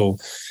capital.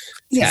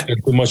 Yeah. You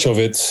spend too much of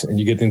it and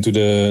you get into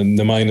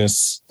the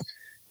minus.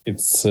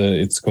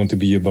 It's going to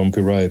be a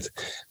bumpy ride.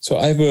 So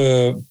I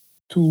have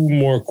two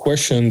more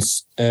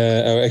questions.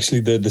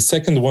 Actually, the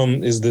second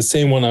one is the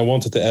same one I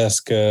wanted to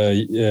ask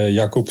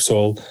Jakub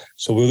Sol.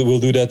 So we'll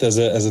do that as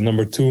a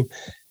number two.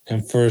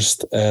 And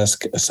first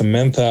ask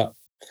Samantha,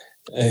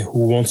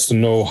 who wants to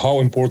know how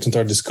important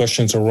are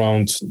discussions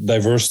around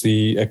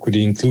diversity,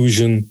 equity,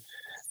 inclusion.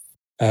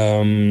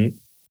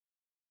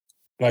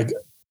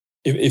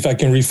 If I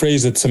can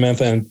rephrase it,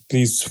 Samantha, and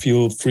please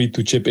feel free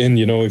to chip in,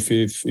 if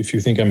you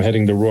think I'm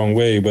heading the wrong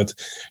way, but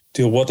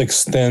to what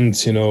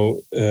extent, if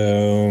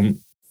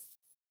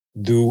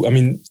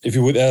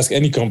you would ask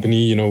any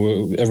company,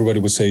 everybody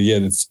would say, yeah,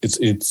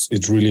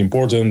 it's really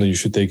important and you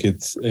should take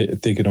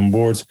it on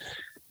board.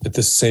 At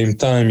the same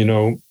time,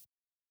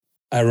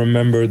 I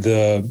remember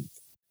the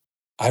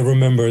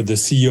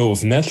CEO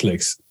of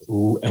Netflix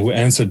who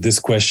answered this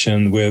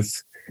question with,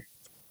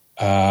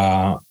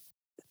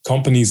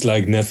 companies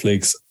like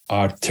Netflix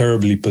are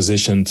terribly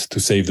positioned to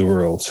save the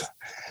world.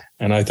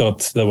 And I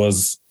thought that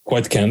was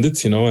quite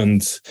candid,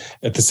 and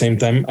at the same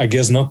time, I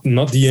guess not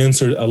the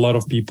answer a lot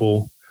of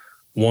people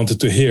wanted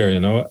to hear,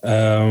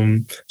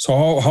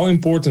 So how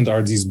important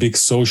are these big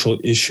social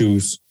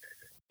issues,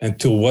 and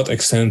to what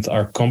extent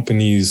are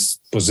companies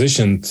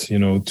positioned,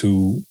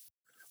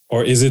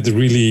 or is it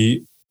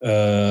really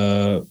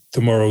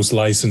tomorrow's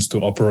license to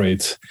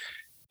operate?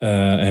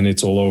 And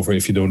it's all over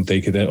if you don't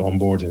take it on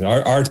board.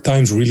 Are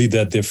times really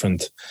that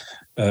different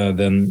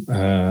than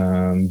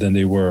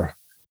they were?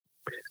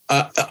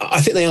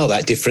 I think they are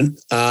that different,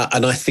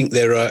 and I think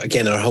there are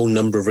a whole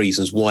number of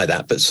reasons why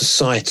that. But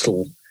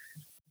societal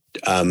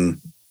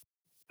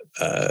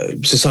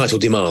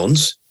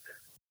demands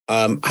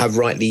have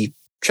rightly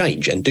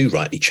changed and do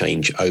rightly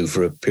change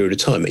over a period of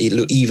time.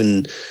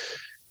 Even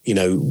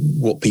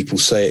what people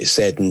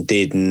said and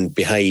did and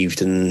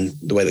behaved, and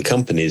the way that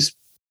companies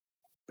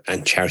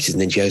and charities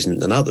and NGOs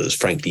and others,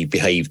 frankly,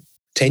 behaved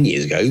 10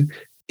 years ago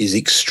is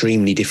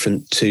extremely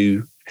different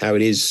to how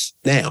it is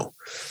now.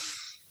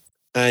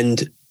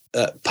 And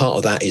part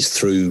of that is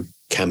through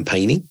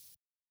campaigning.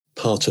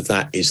 Part of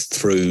that is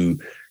through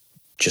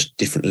just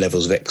different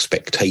levels of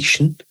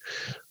expectation.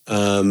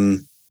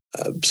 Some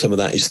of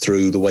that is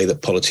through the way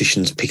that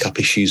politicians pick up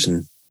issues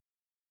and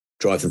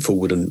drive them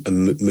forward and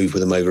move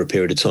with them over a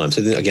period of time.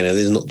 So again,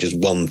 there's not just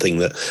one thing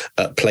that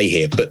at play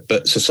here,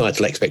 but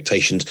societal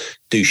expectations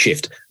do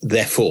shift.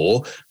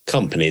 Therefore,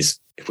 companies,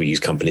 if we use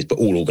companies, but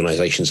all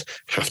organizations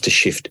have to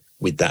shift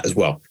with that as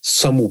well.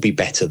 Some will be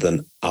better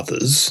than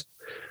others,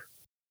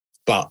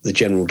 but the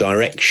general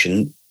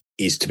direction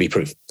is to be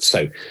proved.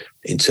 So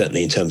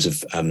certainly in terms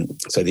of,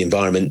 so the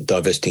environment,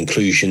 diversity,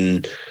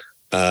 inclusion,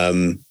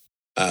 is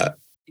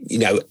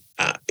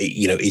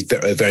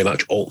very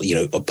much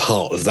a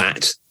part of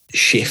that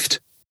shift,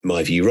 in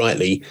my view,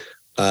 rightly,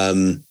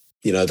 the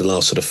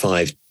last sort of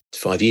five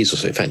years or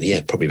so. In fact,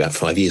 probably about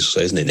 5 years or so,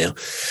 isn't it now?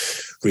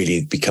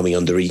 Really becoming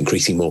under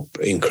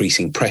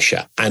increasing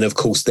pressure. And of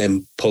course,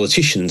 then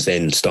politicians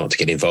then start to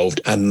get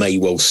involved and may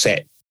well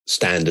set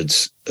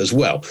standards as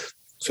well.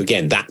 So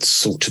again, that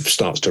sort of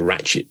starts to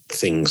ratchet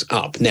things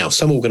up. Now,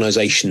 some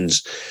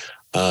organizations,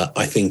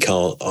 I think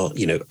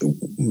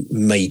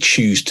may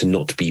choose to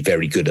not be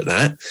very good at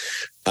that.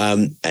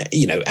 And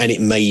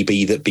it may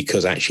be that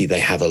because actually they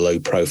have a low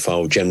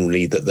profile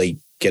generally that they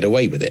get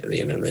away with it,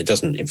 it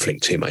doesn't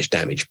inflict too much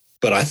damage.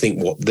 But I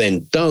think what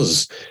then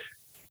does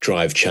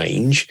drive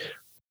change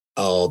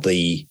are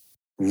the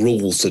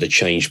rules that are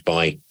changed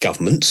by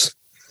governments,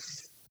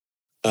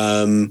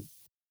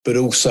 but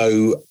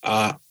also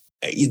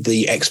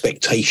the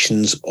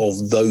expectations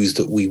of those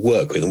that we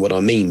work with. And what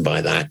I mean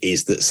by that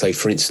is that, say,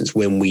 for instance,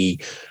 when we,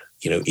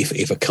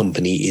 if a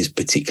company is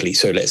particularly,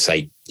 so let's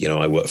say,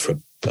 I work for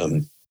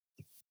an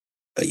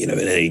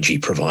energy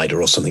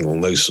provider or something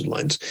along those sort of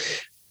lines,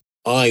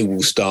 I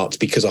will start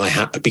because I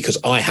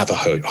have a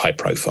high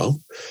profile.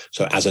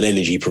 So as an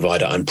energy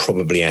provider, I'm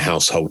probably a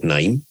household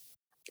name.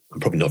 I'm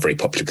probably not very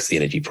popular because of the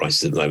energy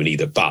prices at the moment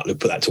either, but let's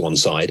put that to one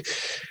side.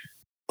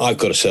 I've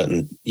got a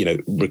certain,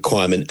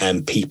 requirement,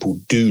 and people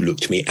do look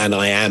to me, and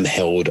I am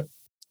held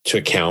to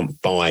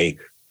account by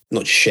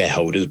not just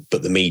shareholders,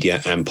 but the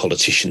media and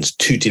politicians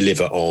to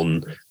deliver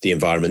on the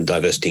environment,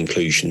 diversity,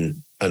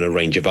 inclusion, and a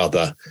range of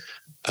other,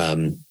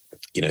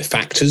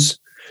 factors.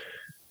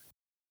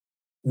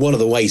 One of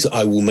the ways that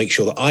I will make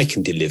sure that I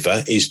can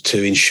deliver is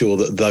to ensure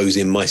that those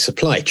in my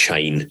supply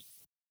chain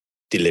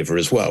deliver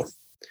as well.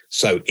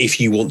 So if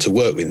you want to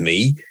work with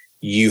me,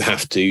 you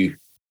have to,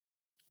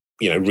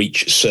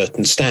 reach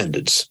certain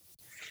standards.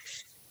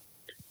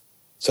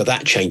 So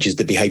that changes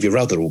the behavior of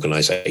other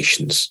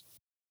organizations.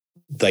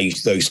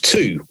 Those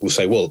two will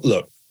say, well,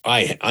 look,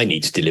 I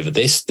need to deliver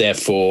this,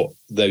 therefore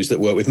those that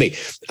work with me.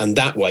 And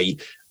that way,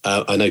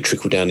 I know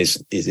trickle down is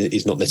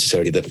not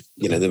necessarily the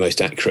most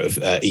accurate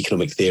of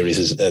economic theories,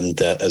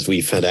 as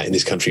we found out in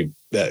this country,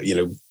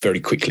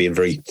 very quickly and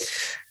very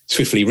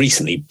swiftly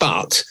recently.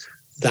 But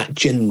that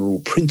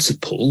general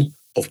principle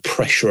of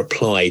pressure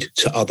applied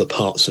to other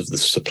parts of the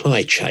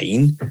supply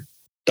chain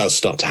does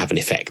start to have an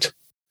effect.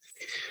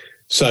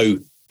 So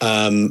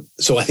I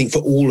think for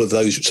all of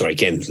those, sorry,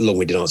 again,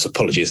 long-winded answer,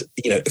 apologies.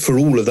 For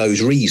all of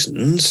those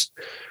reasons,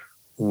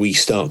 we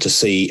start to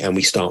see and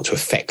we start to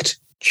affect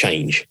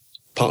change.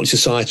 Partly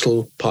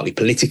societal, partly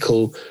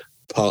political,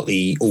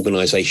 partly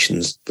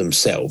organisations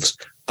themselves.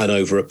 And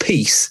over a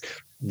piece,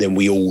 then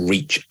we all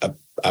reach a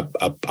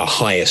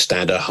higher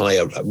standard,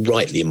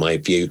 rightly in my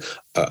view,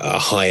 a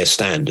higher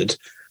standard.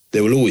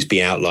 There will always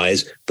be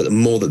outliers, but the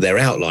more that they're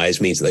outliers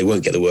means that they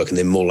won't get the work, and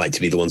they're more likely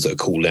to be the ones that are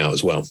called out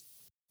as well.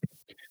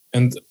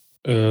 And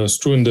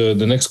Struan,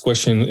 the next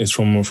question is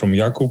from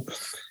Jakub.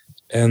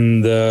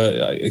 And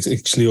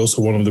actually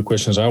also one of the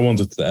questions I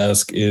wanted to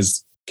ask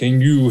is, do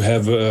you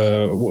have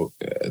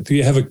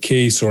a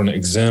case or an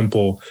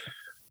example,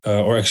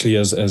 or actually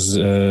as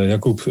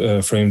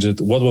Jakub frames it,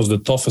 what was the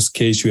toughest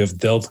case you have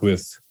dealt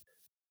with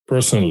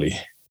personally?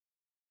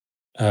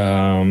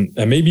 And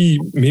maybe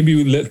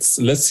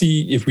let's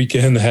see if we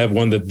can have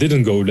one that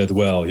didn't go that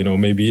well,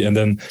 maybe, and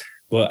then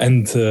we'll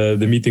end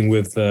the meeting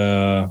with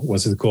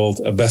what's it called,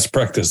 a best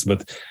practice.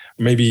 But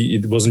maybe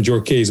it wasn't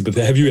your case. But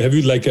have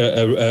you like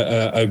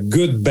a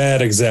good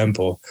bad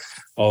example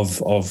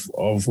of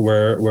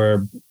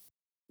where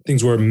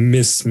things were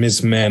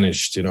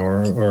mismanaged,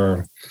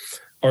 or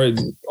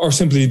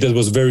simply that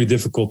was very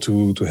difficult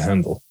to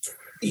handle?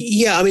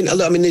 Yeah, I mean,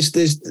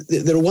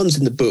 there are ones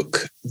in the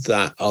book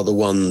that are the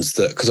ones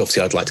that, because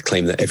obviously I'd like to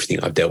claim that everything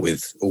I've dealt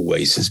with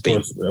always has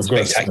been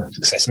spectacular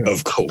success,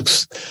 of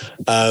course.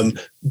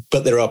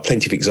 But there are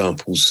plenty of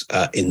examples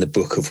in the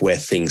book of where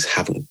things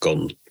haven't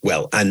gone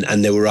well, and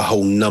there were a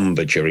whole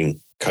number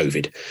during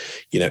COVID.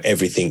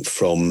 Everything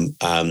from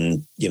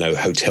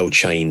hotel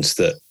chains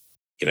that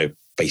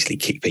basically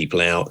kicked people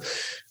out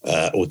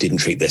or didn't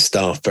treat their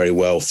staff very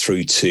well,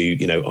 through to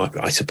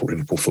I support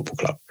Liverpool Football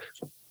Club.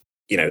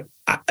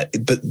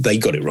 But they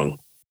got it wrong.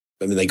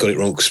 I mean, they got it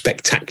wrong,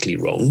 spectacularly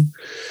wrong,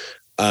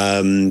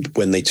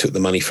 when they took the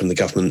money from the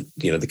government,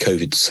 the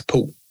COVID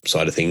support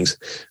side of things.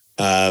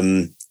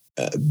 But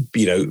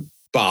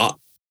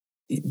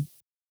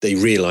they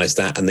realised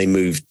that, and they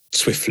moved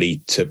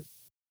swiftly to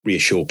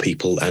reassure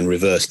people and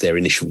reverse their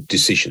initial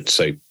decisions.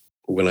 So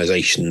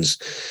organisations,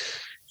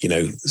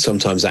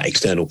 sometimes that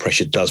external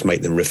pressure does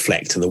make them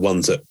reflect, and the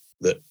ones that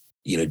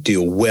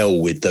deal well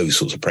with those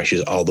sorts of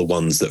pressures are the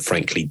ones that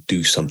frankly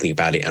do something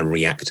about it and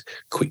react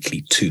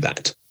quickly to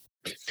that.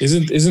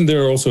 Isn't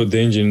there also a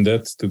danger in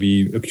that, to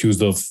be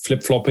accused of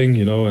flip-flopping,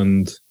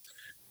 and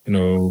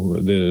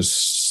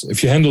there's,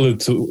 if you handle it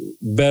too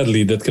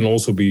badly, that can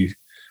also be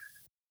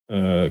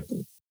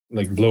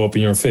blow up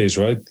in your face,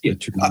 right? Yeah.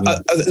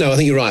 No, I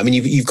think you're right. I mean,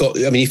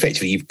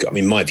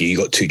 in my view, you've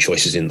got two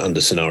choices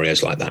under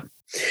scenarios like that.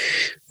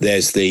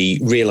 There's the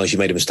realise you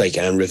made a mistake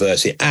and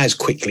reverse it as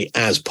quickly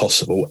as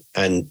possible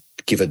and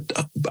give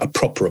a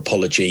proper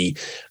apology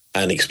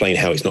and explain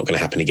how it's not going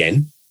to happen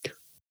again.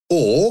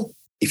 Or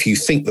if you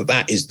think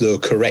that is the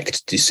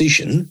correct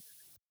decision,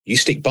 you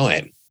stick by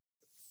it.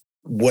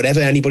 Whatever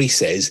anybody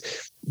says,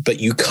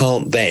 but you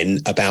can't then,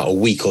 about a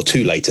week or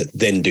two later,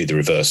 then do the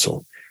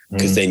reversal,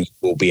 because then you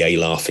will be a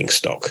laughing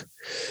stock.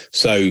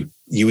 So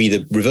you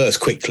either reverse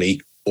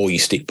quickly or you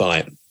stick by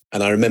it.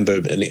 And I remember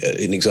an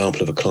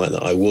example of a client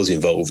that I was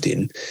involved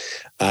in,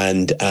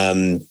 and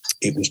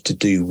it was to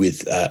do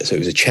with, so it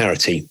was a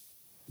charity.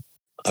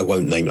 I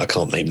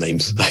can't name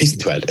names. I hasten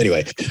to add.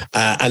 Anyway,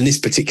 and this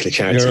particular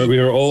charity. We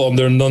are all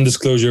under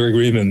non-disclosure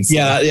agreements.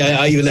 Yeah.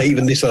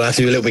 Even this one I have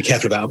to be a little bit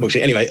careful about,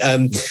 unfortunately.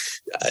 Anyway,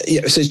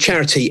 so it's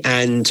charity,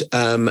 and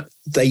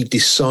they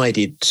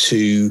decided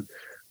to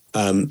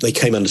they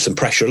came under some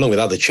pressure along with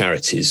other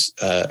charities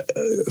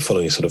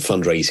following a sort of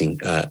fundraising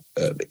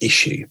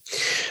issue.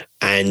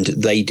 And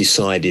they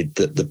decided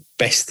that the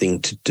best thing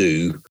to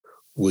do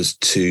was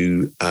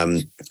to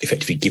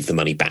effectively give the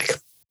money back.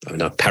 I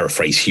mean, I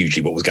paraphrase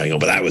hugely what was going on,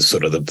 but that was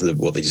sort of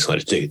what they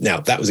decided to do. Now,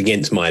 that was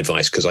against my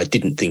advice because I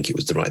didn't think it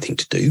was the right thing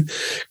to do,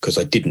 because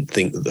I didn't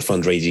think that the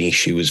fundraising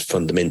issue was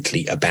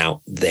fundamentally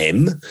about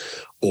them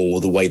or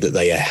the way that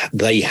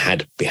they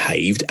had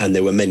behaved, and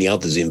there were many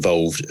others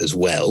involved as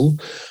well.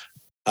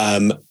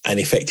 And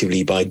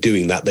effectively, by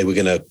doing that, they were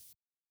going to,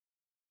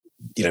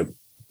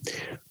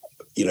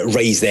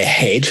 raise their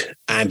head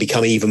and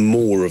become even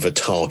more of a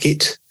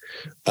target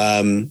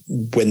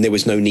when there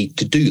was no need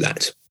to do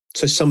that.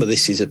 So some of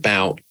this is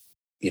about,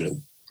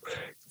 it's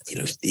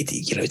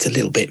a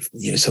little bit,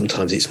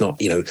 sometimes it's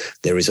not,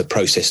 there is a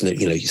process,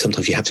 and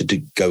sometimes you have to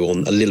go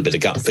on a little bit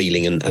of gut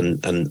feeling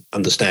and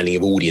understanding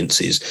of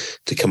audiences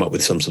to come up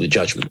with some sort of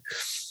judgment.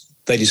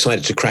 They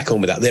decided to crack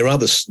on with that.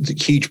 The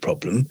huge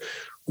problem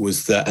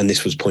was that, and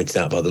this was pointed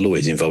out by the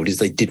lawyers involved, is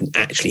they didn't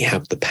actually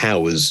have the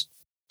powers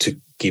to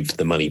give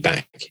the money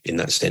back in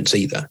that sense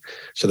either.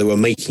 So they were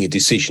making a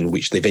decision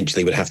which they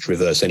eventually would have to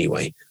reverse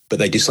anyway. But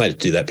they decided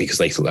to do that because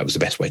they thought that was the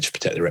best way to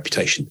protect their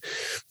reputation.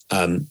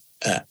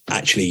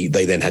 Actually,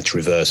 they then had to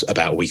reverse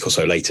about a week or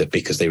so later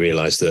because they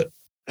realised that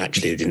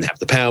actually they didn't have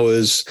the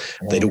powers.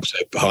 They'd also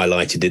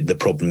highlighted the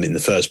problem in the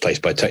first place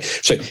by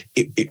so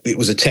it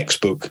was a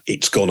textbook,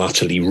 it's gone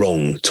utterly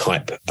wrong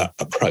type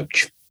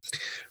approach.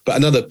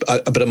 But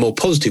a more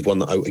positive one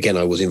that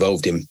I was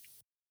involved in.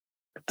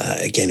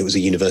 Again, it was a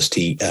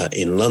university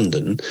in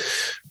London,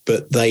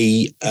 but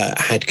they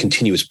had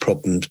continuous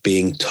problems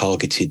being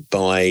targeted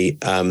by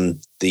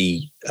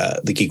the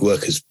gig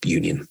workers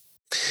union,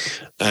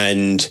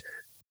 and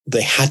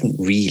they hadn't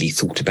really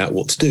thought about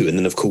what to do. And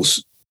then, of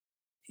course,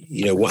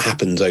 what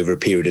happens over a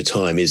period of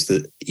time is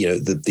that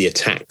the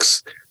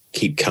attacks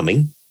keep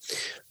coming,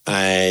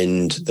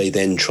 and they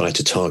then try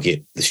to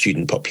target the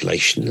student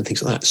population and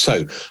things like that.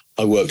 So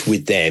I worked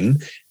with them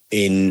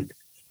in.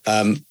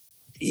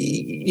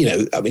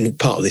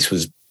 Part of this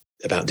was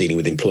about dealing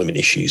with employment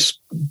issues,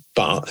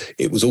 but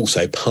it was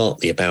also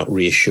partly about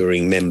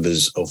reassuring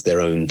members of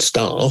their own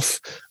staff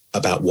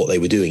about what they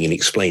were doing and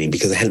explaining,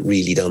 because they hadn't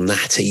really done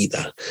that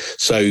either.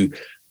 So,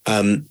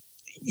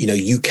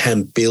 you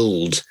can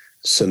build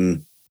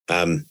some,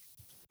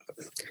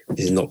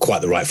 this is not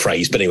quite the right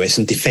phrase, but anyway,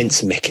 some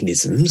defense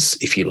mechanisms,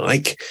 if you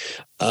like,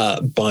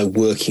 by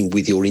working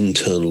with your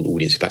internal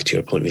audience. Back to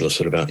your point, Milos,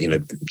 sort of about,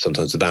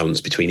 sometimes the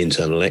balance between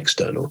internal and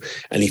external.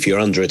 And if you're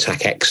under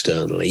attack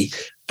externally,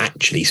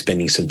 actually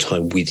spending some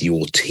time with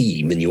your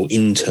team and your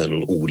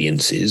internal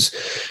audiences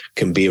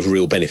can be of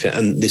real benefit.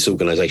 And this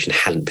organisation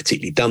hadn't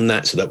particularly done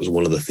that. So that was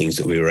one of the things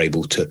that we were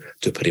able to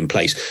put in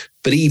place.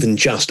 But even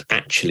just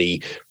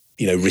actually,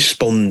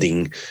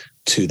 responding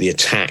to the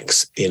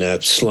attacks in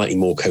a slightly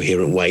more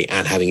coherent way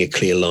and having a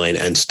clear line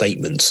and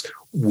statements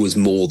was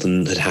more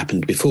than had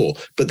happened before.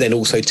 But then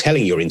also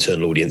telling your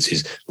internal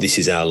audiences, this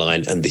is our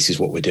line and this is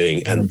what we're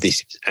doing. And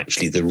this is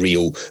actually the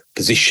real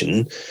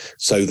position,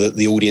 so that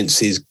the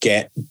audiences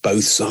get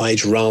both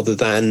sides rather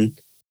than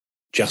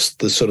just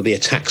the sort of the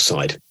attack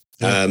side.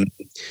 And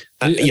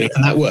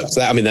that works.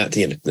 I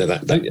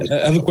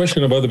have a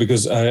question about it,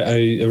 because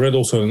I read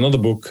also another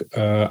book.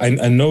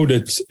 I know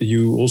that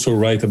you also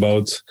write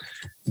about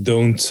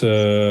don't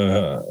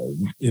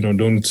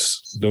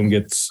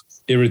get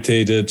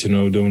irritated,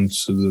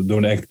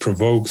 don't act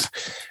provoked.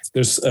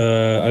 There's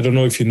I don't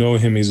know if you know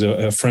him. He's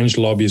a French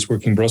lobbyist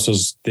working in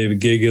Brussels, David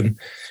Gagan.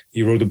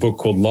 He wrote a book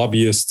called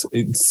Lobbyist.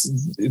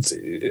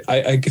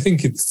 I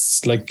think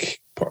it's like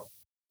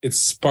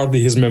it's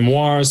partly his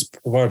memoirs,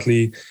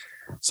 partly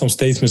some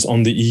statements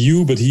on the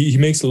EU, but he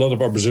makes a lot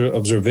of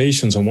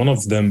observations, and one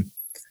of them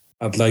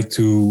I'd like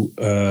to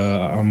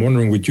I'm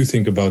wondering what you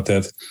think about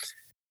that.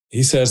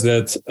 He says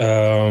that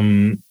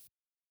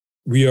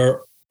we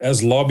are,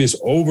 as lobbyists,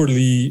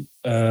 overly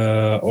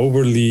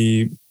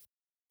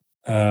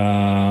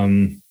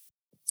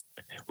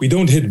we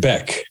don't hit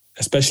back,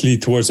 especially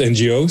towards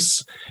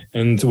NGOs.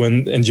 And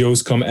when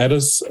NGOs come at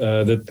us,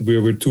 that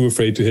we're too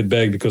afraid to hit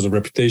back because of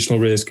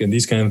reputational risk and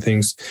these kind of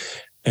things.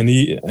 And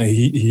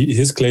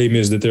his claim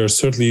is that there are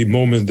certainly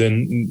moments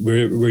then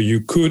where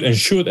you could and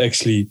should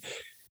actually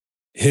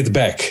hit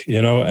back,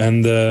 and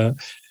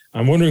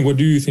I'm wondering, what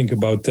do you think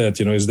about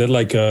that? Is that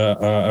like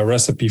a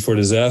recipe for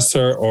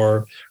disaster,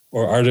 or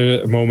are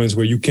there moments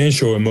where you can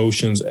show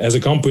emotions as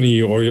a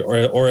company or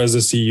as a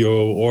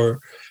CEO, or,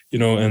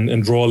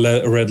 and draw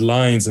red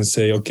lines and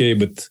say, okay,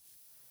 but,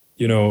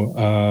 I don't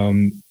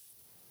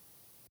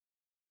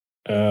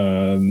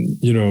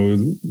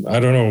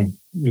know,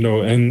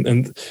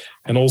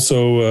 and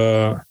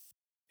also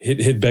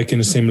hit back in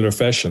a similar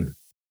fashion.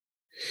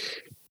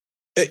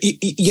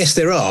 Yes,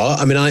 there are.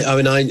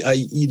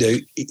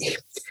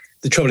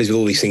 The trouble is with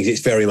all these things,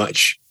 it's very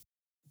much,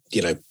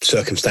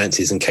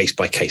 circumstances and case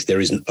by case. There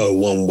isn't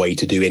one way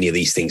to do any of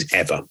these things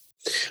ever.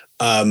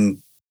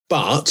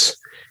 But,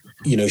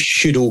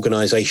 should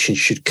organizations,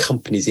 should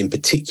companies in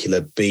particular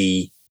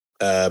be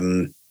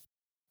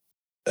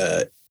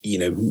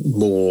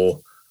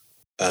more.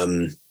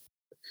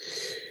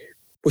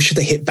 Well, should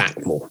they hit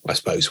back more? I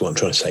suppose what I'm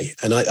trying to say,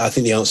 and I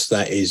think the answer to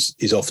that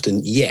is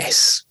often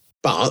yes,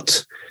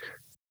 but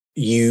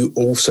you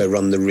also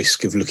run the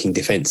risk of looking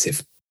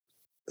defensive.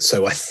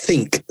 So I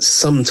think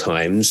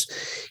sometimes,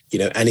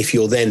 and if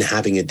you're then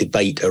having a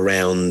debate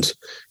around,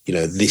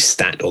 this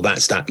stat or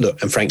that stat,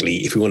 look, and frankly,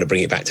 if we want to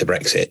bring it back to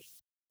Brexit,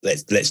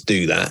 let's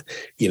do that.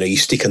 You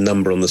stick a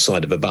number on the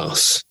side of a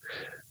bus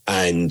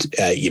and,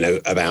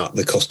 about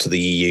the cost to the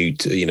EU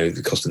to,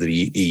 the cost of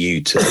the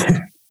EU to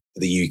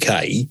the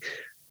UK,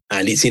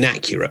 and it's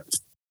inaccurate.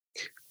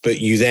 But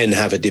you then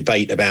have a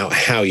debate about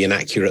how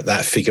inaccurate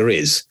that figure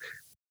is.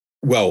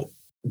 Well,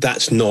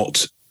 that's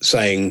not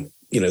saying,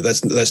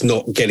 that's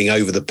not getting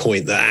over the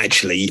point that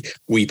actually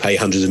we pay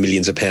hundreds of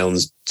millions of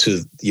pounds to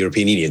the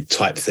European Union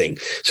type thing.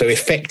 So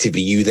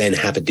effectively, you then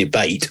have a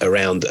debate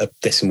around a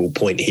decimal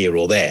point here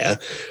or there,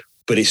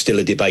 but it's still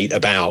a debate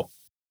about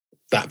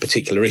that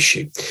particular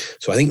issue.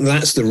 So I think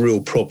that's the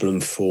real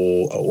problem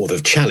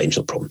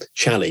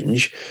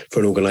challenge for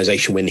an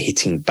organisation when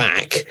hitting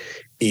back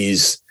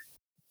is,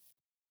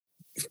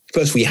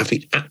 first, we have to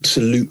be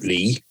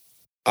absolutely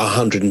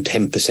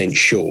 110%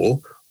 sure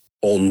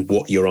on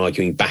what you're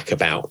arguing back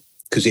about.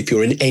 Because if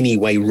you're in any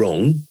way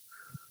wrong,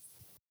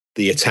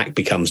 the attack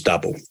becomes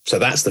double. So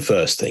that's the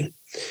first thing.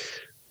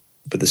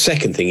 But the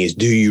second thing is,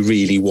 do you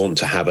really want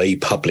to have a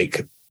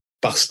public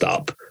bust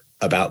up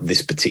about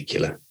this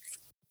particular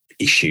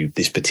issue,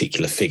 this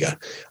particular figure?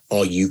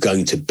 Are you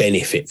going to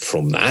benefit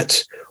from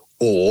that?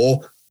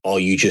 Or are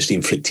you just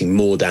inflicting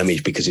more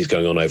damage because it's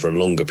going on over a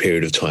longer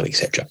period of time,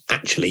 etc.?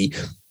 Actually,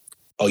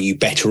 are you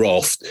better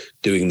off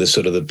doing the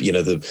sort of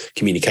the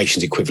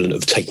communications equivalent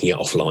of taking it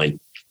offline?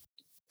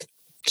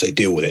 So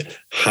deal with it.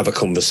 Have a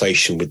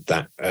conversation with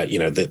that,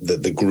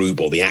 the group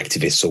or the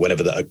activists or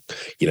whatever that are,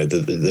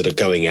 that are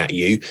going at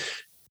you.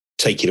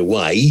 Take it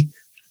away,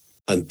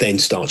 and then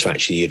start to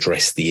actually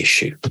address the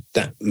issue.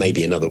 That may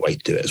be another way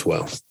to do it as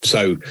well.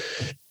 So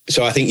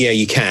I think,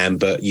 you can,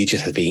 but you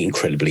just have to be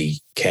incredibly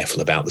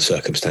careful about the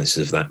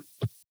circumstances of that.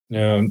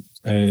 Yeah,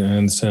 I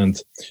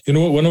understand.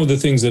 One of the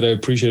things that I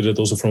appreciated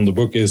also from the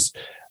book is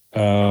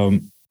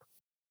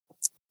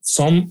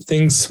some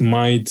things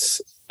might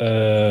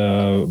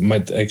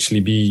actually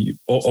be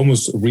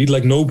almost read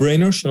like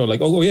no-brainers,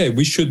 like, oh yeah,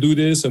 we should do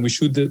this and we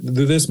should do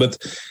this. But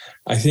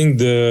I think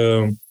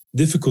the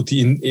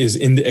difficulty is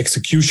in the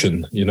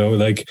execution,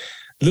 like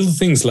little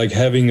things like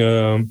having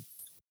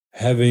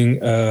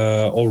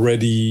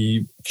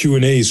already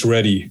Q&As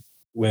ready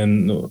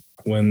when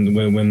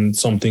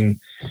something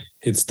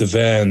hits the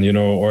van,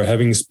 or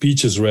having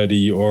speeches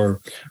ready, or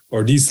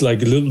these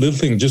like little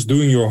things, just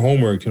doing your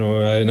homework,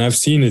 and I've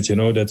seen it,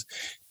 that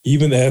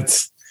even at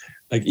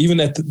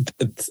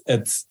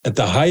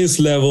the highest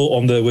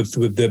level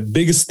with the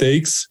biggest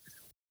stakes,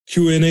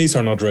 Q&As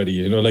are not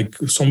ready, like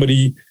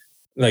somebody,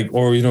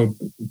 or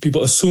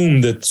people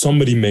assume that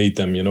somebody made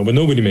them, but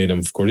nobody made them,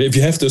 of course. If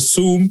you have to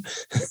assume,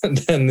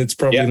 then it's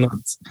probably not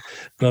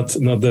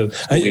that.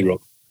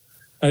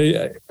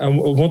 I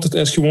wanted to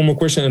ask you one more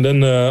question, and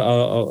then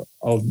I'll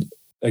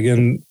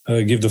again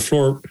give the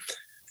floor.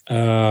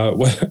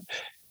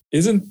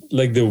 Isn't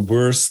like the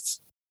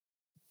worst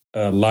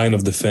line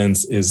of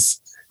defense is,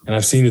 and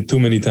I've seen it too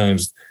many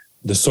times,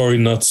 the sorry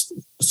not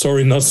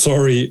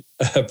sorry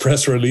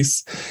press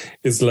release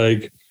is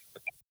like,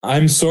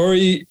 I'm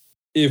sorry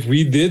if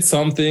we did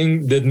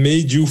something that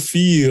made you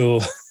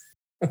feel,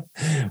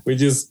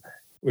 which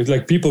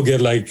like people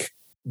get like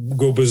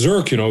go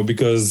berserk,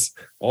 because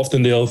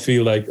often they'll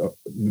feel like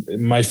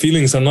my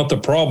feelings are not the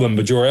problem,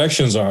 but your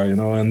actions are,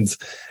 and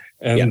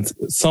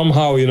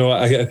somehow,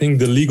 I think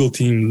the legal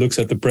team looks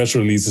at the press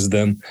releases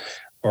then,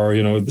 or,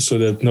 so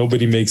that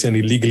nobody makes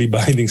any legally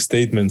binding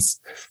statements.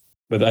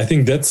 But I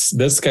think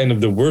that's kind of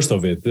the worst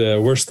of it, the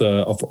worst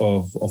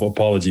of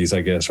apologies,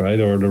 I guess, right?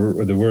 Or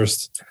the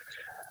worst.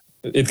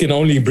 It can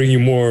only drag you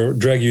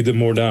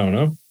more down,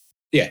 huh?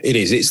 Yeah, it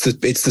is. It's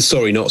the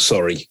sorry not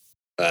sorry,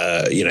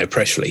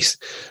 press release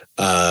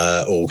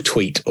or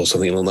tweet or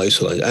something along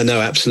those lines.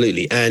 No,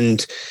 absolutely.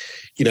 And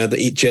that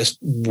it just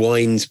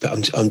winds.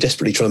 But I'm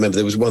desperately trying to remember.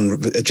 There was one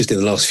just in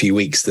the last few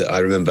weeks that I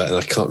remember, and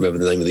I can't remember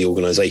the name of the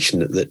organisation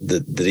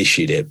that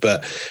issued it.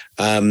 But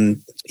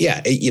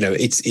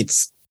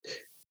it's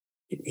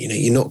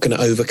you're not going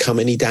to overcome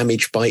any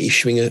damage by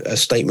issuing a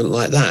statement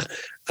like that.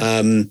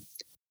 We're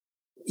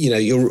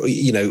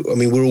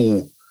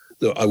all.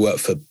 Look, I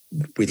worked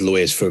with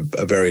lawyers for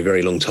a very,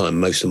 very long time.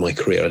 Most of my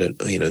career, I don't,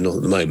 not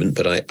at the moment,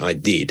 but I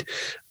did.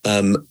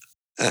 And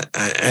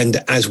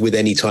as with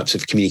any types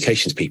of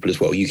communications people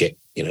as well, you get,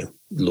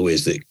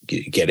 lawyers that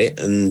get it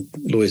and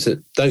lawyers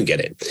that don't get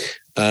it.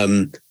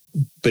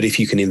 But if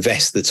you can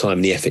invest the time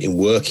and the effort in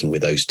working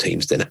with those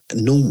teams, then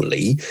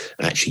normally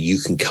actually you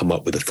can come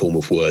up with a form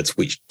of words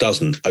which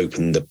doesn't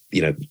open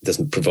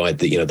doesn't provide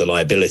the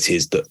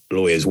liabilities that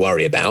lawyers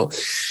worry about,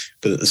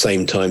 but at the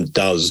same time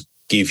does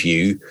give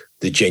you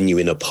the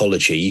genuine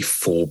apology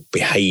for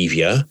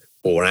behavior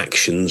or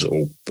actions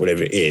or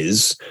whatever it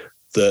is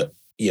that,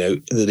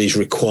 that is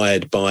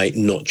required by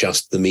not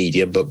just the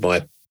media, but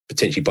by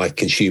potentially by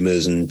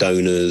consumers and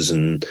donors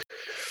and,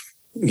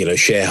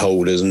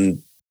 shareholders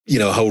and,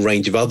 a whole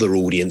range of other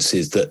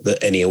audiences that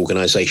any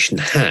organization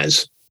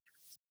has.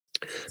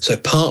 So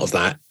part of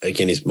that,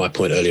 again, is my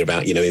point earlier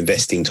about,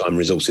 investing time,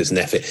 resources and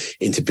effort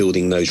into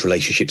building those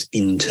relationships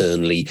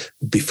internally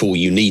before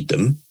you need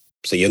them.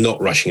 So you're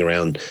not rushing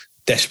around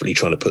desperately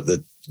trying to put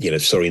the,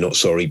 sorry, not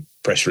sorry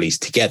press release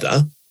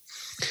together.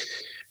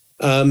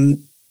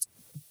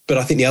 But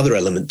I think the other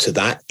element to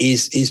that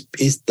is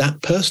that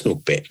personal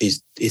bit,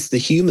 is the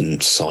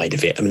human side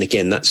of it. I mean,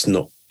 again, that's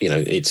not,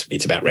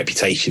 it's about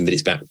reputation, but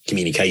it's about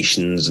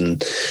communications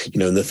and,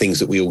 and the things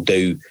that we all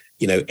do,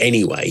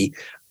 anyway.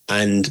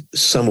 And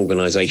some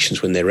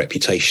organizations, when their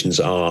reputations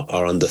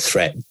are under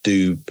threat,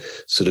 do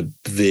sort of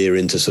veer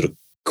into sort of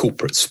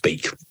corporate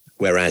speak,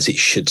 whereas it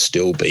should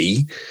still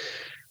be,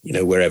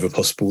 wherever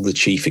possible, the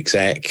chief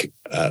exec,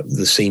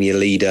 the senior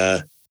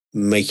leader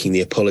making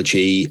the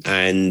apology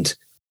and,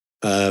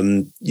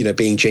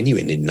 being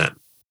genuine in that.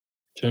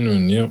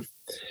 Genuine, yeah.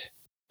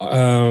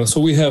 So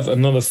we have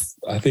another,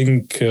 I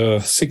think,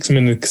 6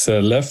 minutes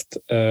left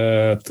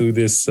to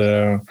this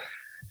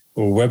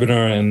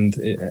webinar, and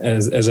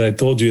as I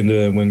told you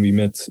when we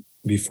met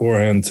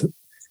beforehand,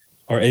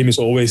 our aim is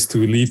always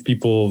to leave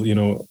people,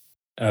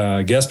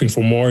 gasping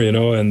for more,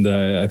 and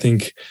I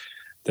think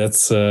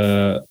that's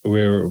where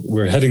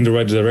we're heading the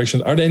right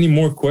direction. Are there any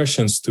more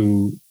questions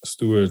to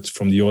Stuart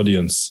from the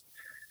audience,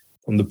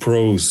 from the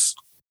pros?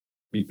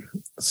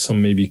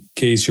 Some maybe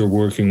case you're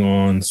working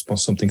on,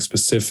 something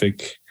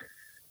specific,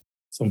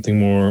 something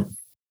more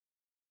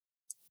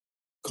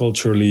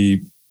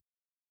culturally.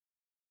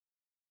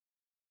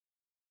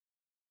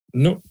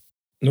 No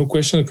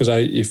question, because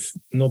if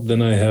not,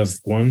 then I have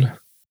one.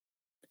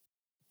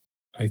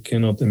 I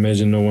cannot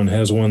imagine no one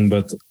has one,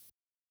 but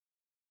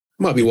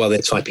might be while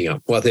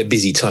they're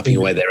busy typing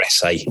away their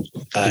essay.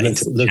 How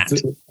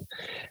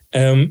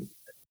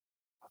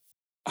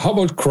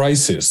about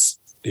crisis?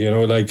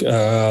 Like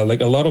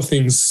a lot of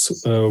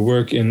things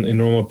work in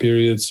normal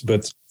periods,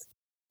 but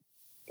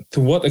to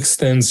what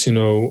extent,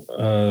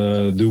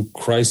 do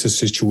crisis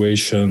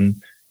situation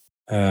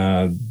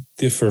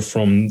differ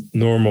from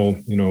normal,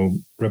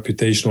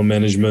 reputational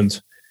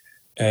management?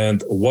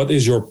 And what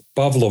is your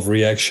Pavlov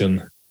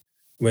reaction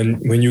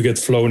when you get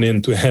flown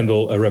in to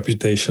handle a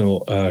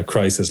reputational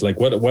crisis? Like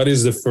what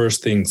is the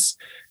first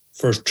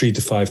 3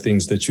 to 5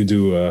 things that you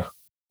do?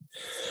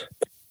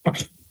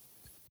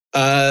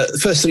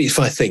 First 3 to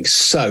 5 things.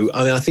 So,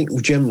 I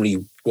think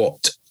generally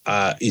what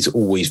is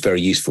always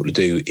very useful to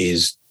do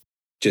is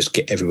just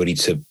get everybody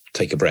to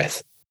take a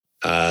breath,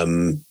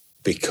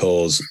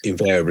 because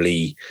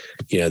invariably,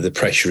 the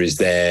pressure is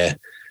there,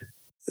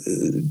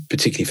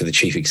 particularly for the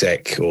chief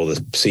exec or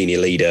the senior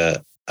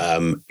leader.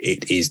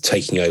 It is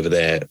taking over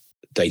their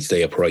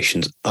day-to-day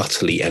operations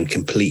utterly and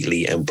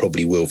completely, and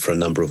probably will for a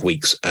number of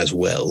weeks as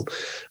well.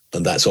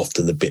 And that's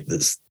often the bit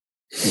that's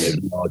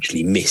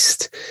largely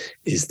missed,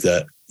 is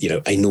that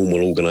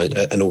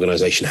an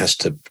organization has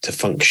to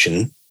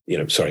function.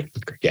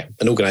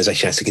 An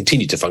organization has to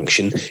continue to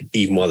function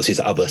even while this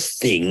other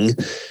thing,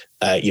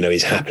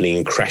 is happening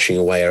and crashing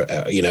away,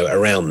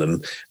 around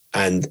them,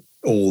 and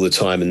all the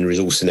time and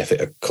resource and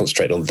effort are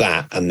concentrated on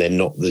that, and they're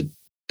not the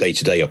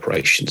day-to-day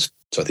operations.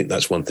 So I think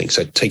that's one thing.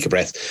 So take a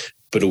breath,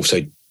 but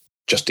also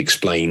just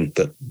explain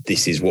that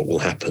this is what will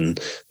happen.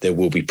 There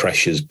will be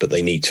pressures, but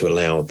they need to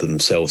allow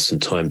themselves some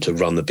time to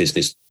run the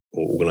business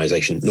or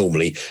organization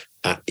normally,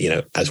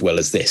 as well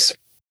as this.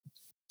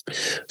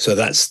 So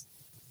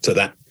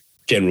that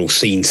general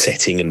scene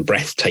setting and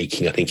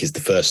breathtaking, I think, is the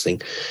first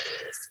thing.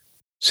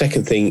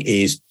 Second thing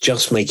is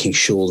just making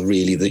sure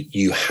really that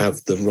you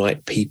have the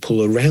right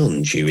people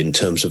around you in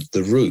terms of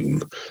the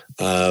room.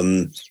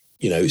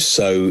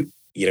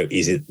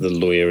 Is it the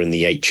lawyer and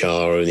the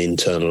HR and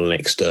internal and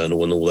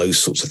external and all those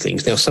sorts of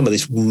things? Now, some of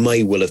this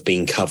may well have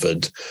been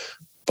covered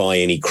by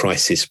any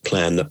crisis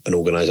plan that an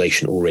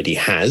organization already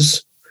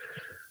has,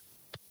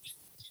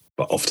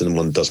 but often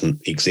one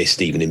doesn't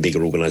exist even in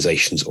bigger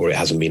organizations, or it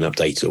hasn't been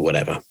updated or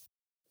whatever.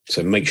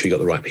 So make sure you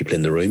got the right people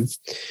in the room.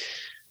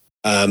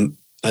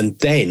 And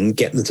then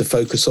get them to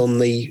focus on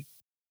the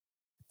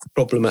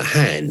problem at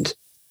hand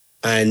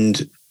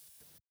and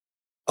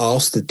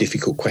ask the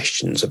difficult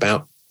questions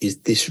about, is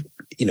this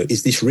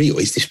real?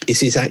 Is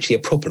this actually a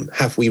problem?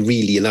 Have we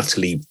really and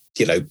utterly,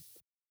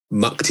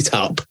 mucked it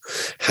up?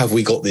 Have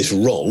we got this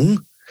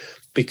wrong?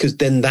 Because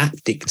then that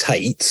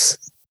dictates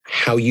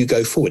how you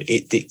go forward.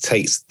 It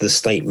dictates the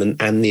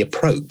statement and the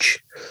approach.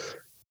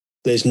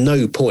 There's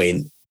no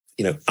point,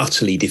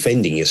 utterly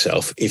defending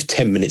yourself if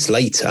 10 minutes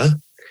later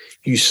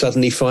you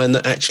suddenly find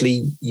that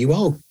actually you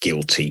are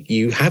guilty.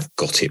 You have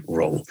got it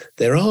wrong.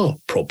 There are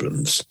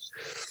problems.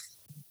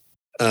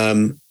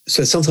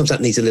 So sometimes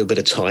that needs a little bit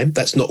of time.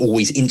 That's not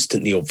always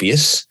instantly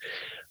obvious.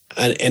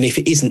 And if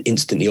it isn't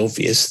instantly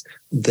obvious,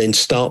 then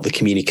start the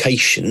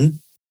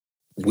communication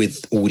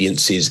with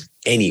audiences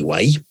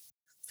anyway,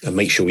 and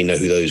make sure we know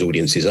who those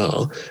audiences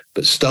are,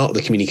 but start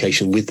the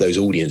communication with those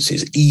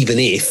audiences, even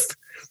if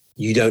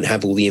you don't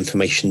have all the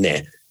information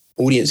there.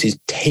 Audiences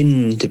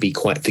tend to be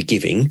quite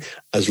forgiving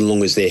as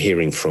long as they're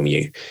hearing from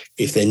you.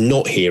 If they're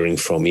not hearing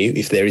from you,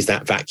 if there is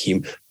that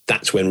vacuum,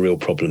 that's when real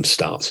problems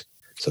start.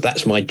 So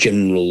that's my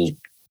general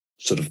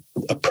sort of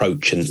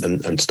approach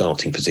and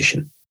starting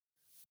position.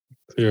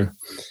 Clear.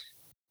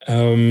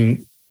 Let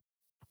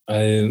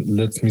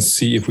me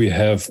see if we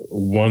have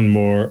one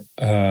more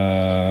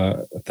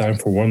time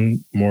for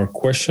one more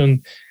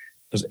question.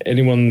 Does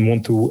anyone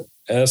want to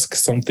ask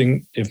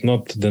something? If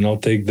not, then I'll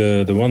take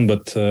the one,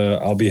 but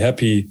I'll be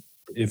happy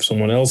if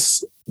someone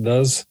else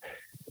does.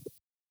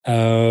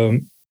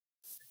 I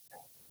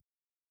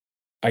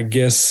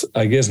guess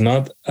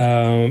not.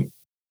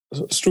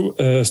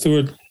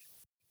 Stuart,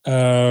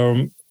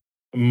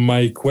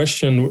 my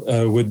question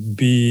would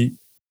be,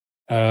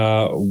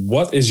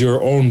 what is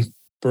your own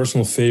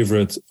personal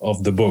favorite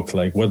of the book?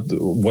 Like, what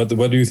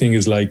do you think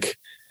is like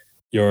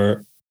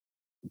your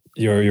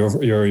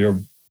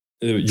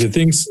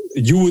things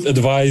you would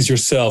advise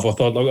yourself, or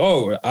thought like,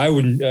 oh, I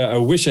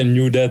wish I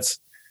knew that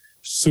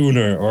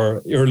sooner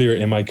or earlier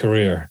in my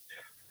career?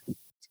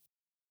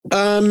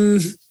 I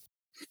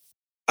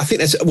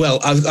think that's, well,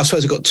 I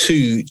suppose I've got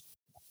two.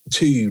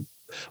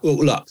 Well,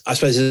 look, I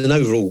suppose there's an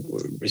overall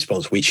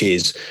response, which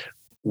is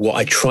what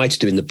I try to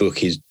do in the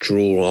book is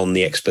draw on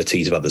the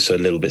expertise of others. So a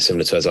little bit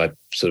similar to as I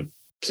sort of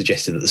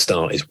suggested at the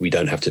start, is we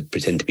don't have to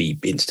pretend to be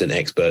instant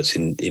experts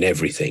in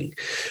everything.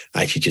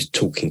 Actually, just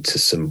talking to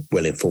some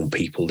well-informed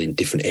people in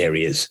different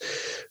areas.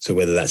 So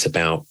whether that's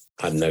about,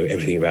 I don't know,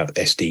 everything about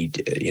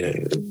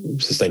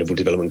SD, Sustainable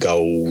Development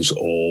Goals,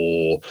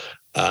 or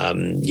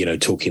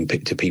talking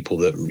to people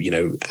that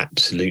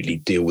absolutely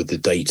deal with the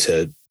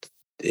data,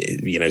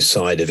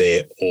 side of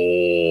it,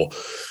 or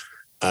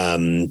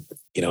I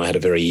had a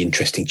very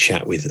interesting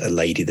chat with a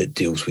lady that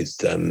deals with,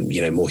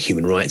 more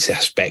human rights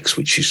aspects,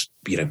 which is,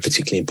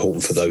 particularly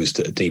important for those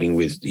that are dealing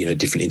with,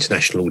 different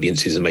international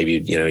audiences, and maybe,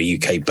 a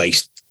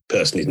UK-based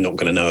person is not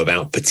going to know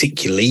about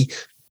particularly,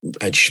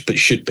 but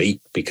should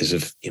be because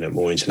of,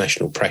 more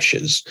international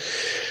pressures.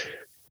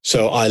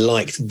 So I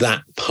liked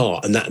that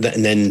part, and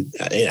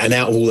and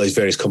out of all those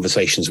various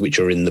conversations which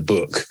are in the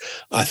book,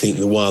 I think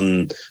the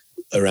one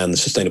around the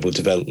Sustainable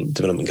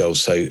Development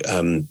Goals. So,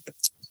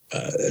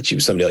 she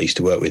was somebody I used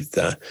to work with,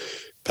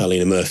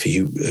 Paulina Murphy,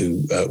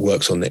 who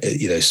works on the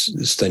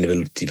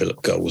Sustainable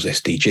Development Goals,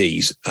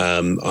 SDGs.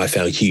 I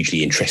found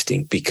hugely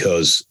interesting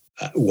because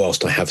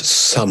whilst I have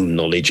some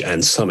knowledge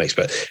and some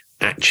expert,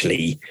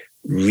 actually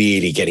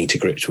really getting to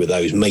grips with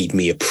those made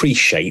me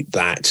appreciate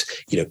that,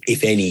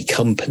 if any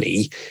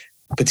company,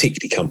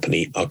 particularly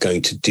company, are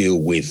going to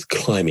deal with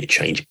climate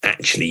change,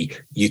 actually,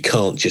 you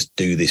can't just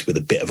do this with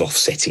a bit of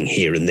offsetting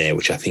here and there,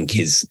 which I think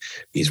is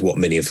what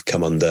many have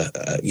come under,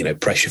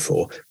 pressure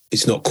for.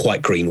 It's not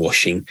quite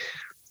greenwashing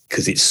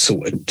because it's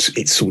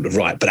sort of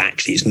right, but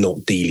actually it's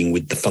not dealing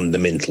with the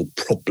fundamental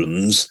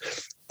problems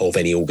of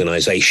any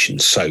organization.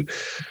 So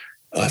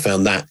I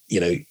found that,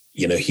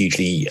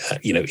 hugely,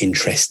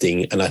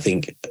 interesting. And I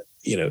think,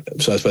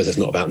 so I suppose that's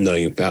not about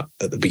knowing about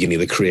at the beginning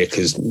of the career,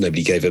 because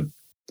nobody gave a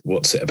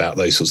what's it about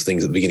those sorts of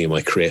things at the beginning of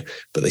my career,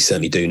 but they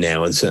certainly do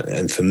now.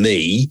 And for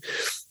me,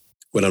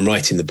 when I'm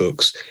writing the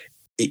books,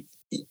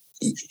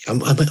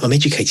 I'm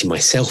educating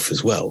myself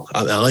as well.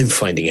 I'm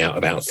finding out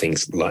about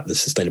things like the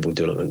Sustainable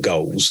Development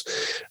Goals,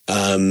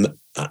 and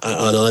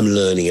I'm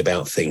learning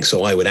about things.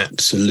 So I would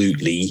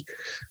absolutely,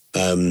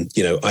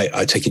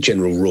 I take a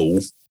general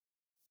rule.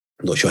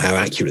 I'm not sure how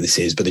accurate this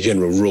is, but the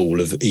general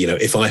rule of,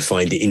 if I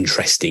find it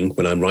interesting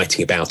when I'm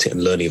writing about it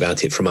and learning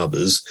about it from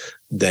others,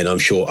 then I'm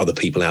sure other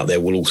people out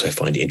there will also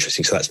find it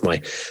interesting. So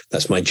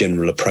that's my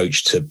general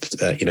approach to,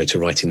 to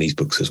writing these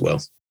books as well.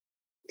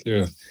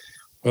 Clear.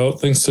 Well,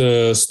 thanks,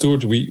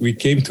 Stuart. We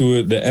came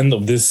to the end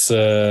of this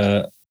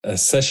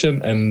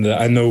session, and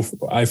I know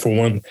I, for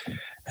one,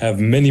 have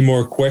many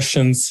more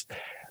questions,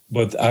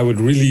 but I would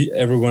really,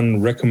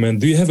 everyone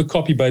recommend. Do you have a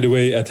copy, by the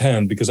way, at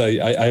hand? Because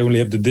I only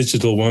have the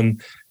digital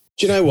one.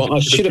 Do you know what? I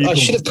should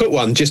have put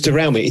one just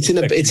around me. It's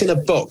in a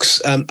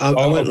box.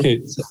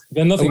 Okay.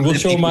 Then nothing. We'll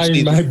show my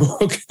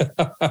book.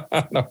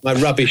 No. My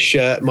rubbish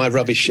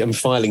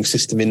filing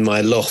system in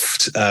my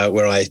loft,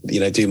 where I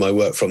do my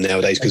work from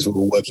nowadays, because we're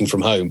all working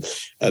from home.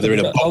 They're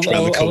in a box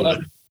around the corner.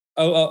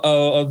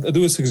 I'll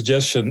do a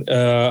suggestion,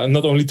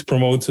 not only to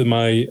promote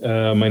my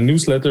my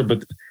newsletter,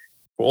 but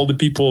for all the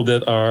people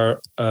that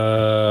are.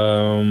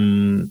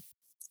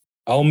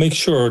 I'll make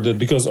sure that,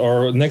 because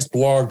our next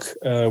blog,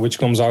 which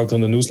comes out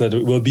on the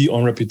newsletter, will be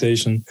on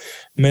reputation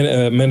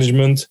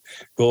management.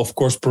 We'll, of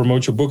course,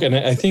 promote your book. And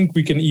I think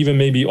we can even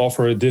maybe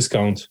offer a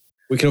discount.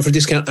 We can offer a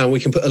discount, and we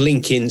can put a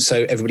link in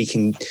so everybody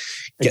can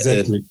get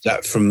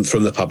that from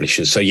the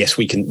publishers. So, yes,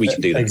 we can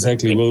do that.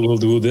 Exactly. We'll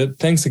do that.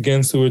 Thanks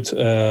again, Stuart,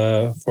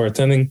 for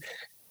attending.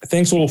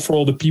 Thanks all for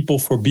all the people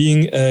for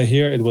being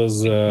here. It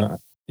was,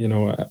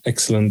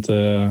 excellent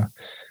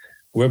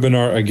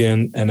webinar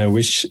again, and I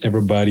wish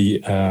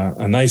everybody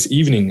a nice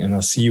evening, and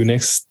I'll see you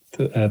next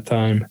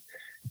time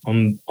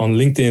on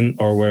LinkedIn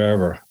or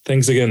wherever.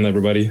 Thanks again,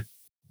 everybody.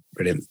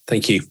 Brilliant.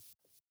 Thank you.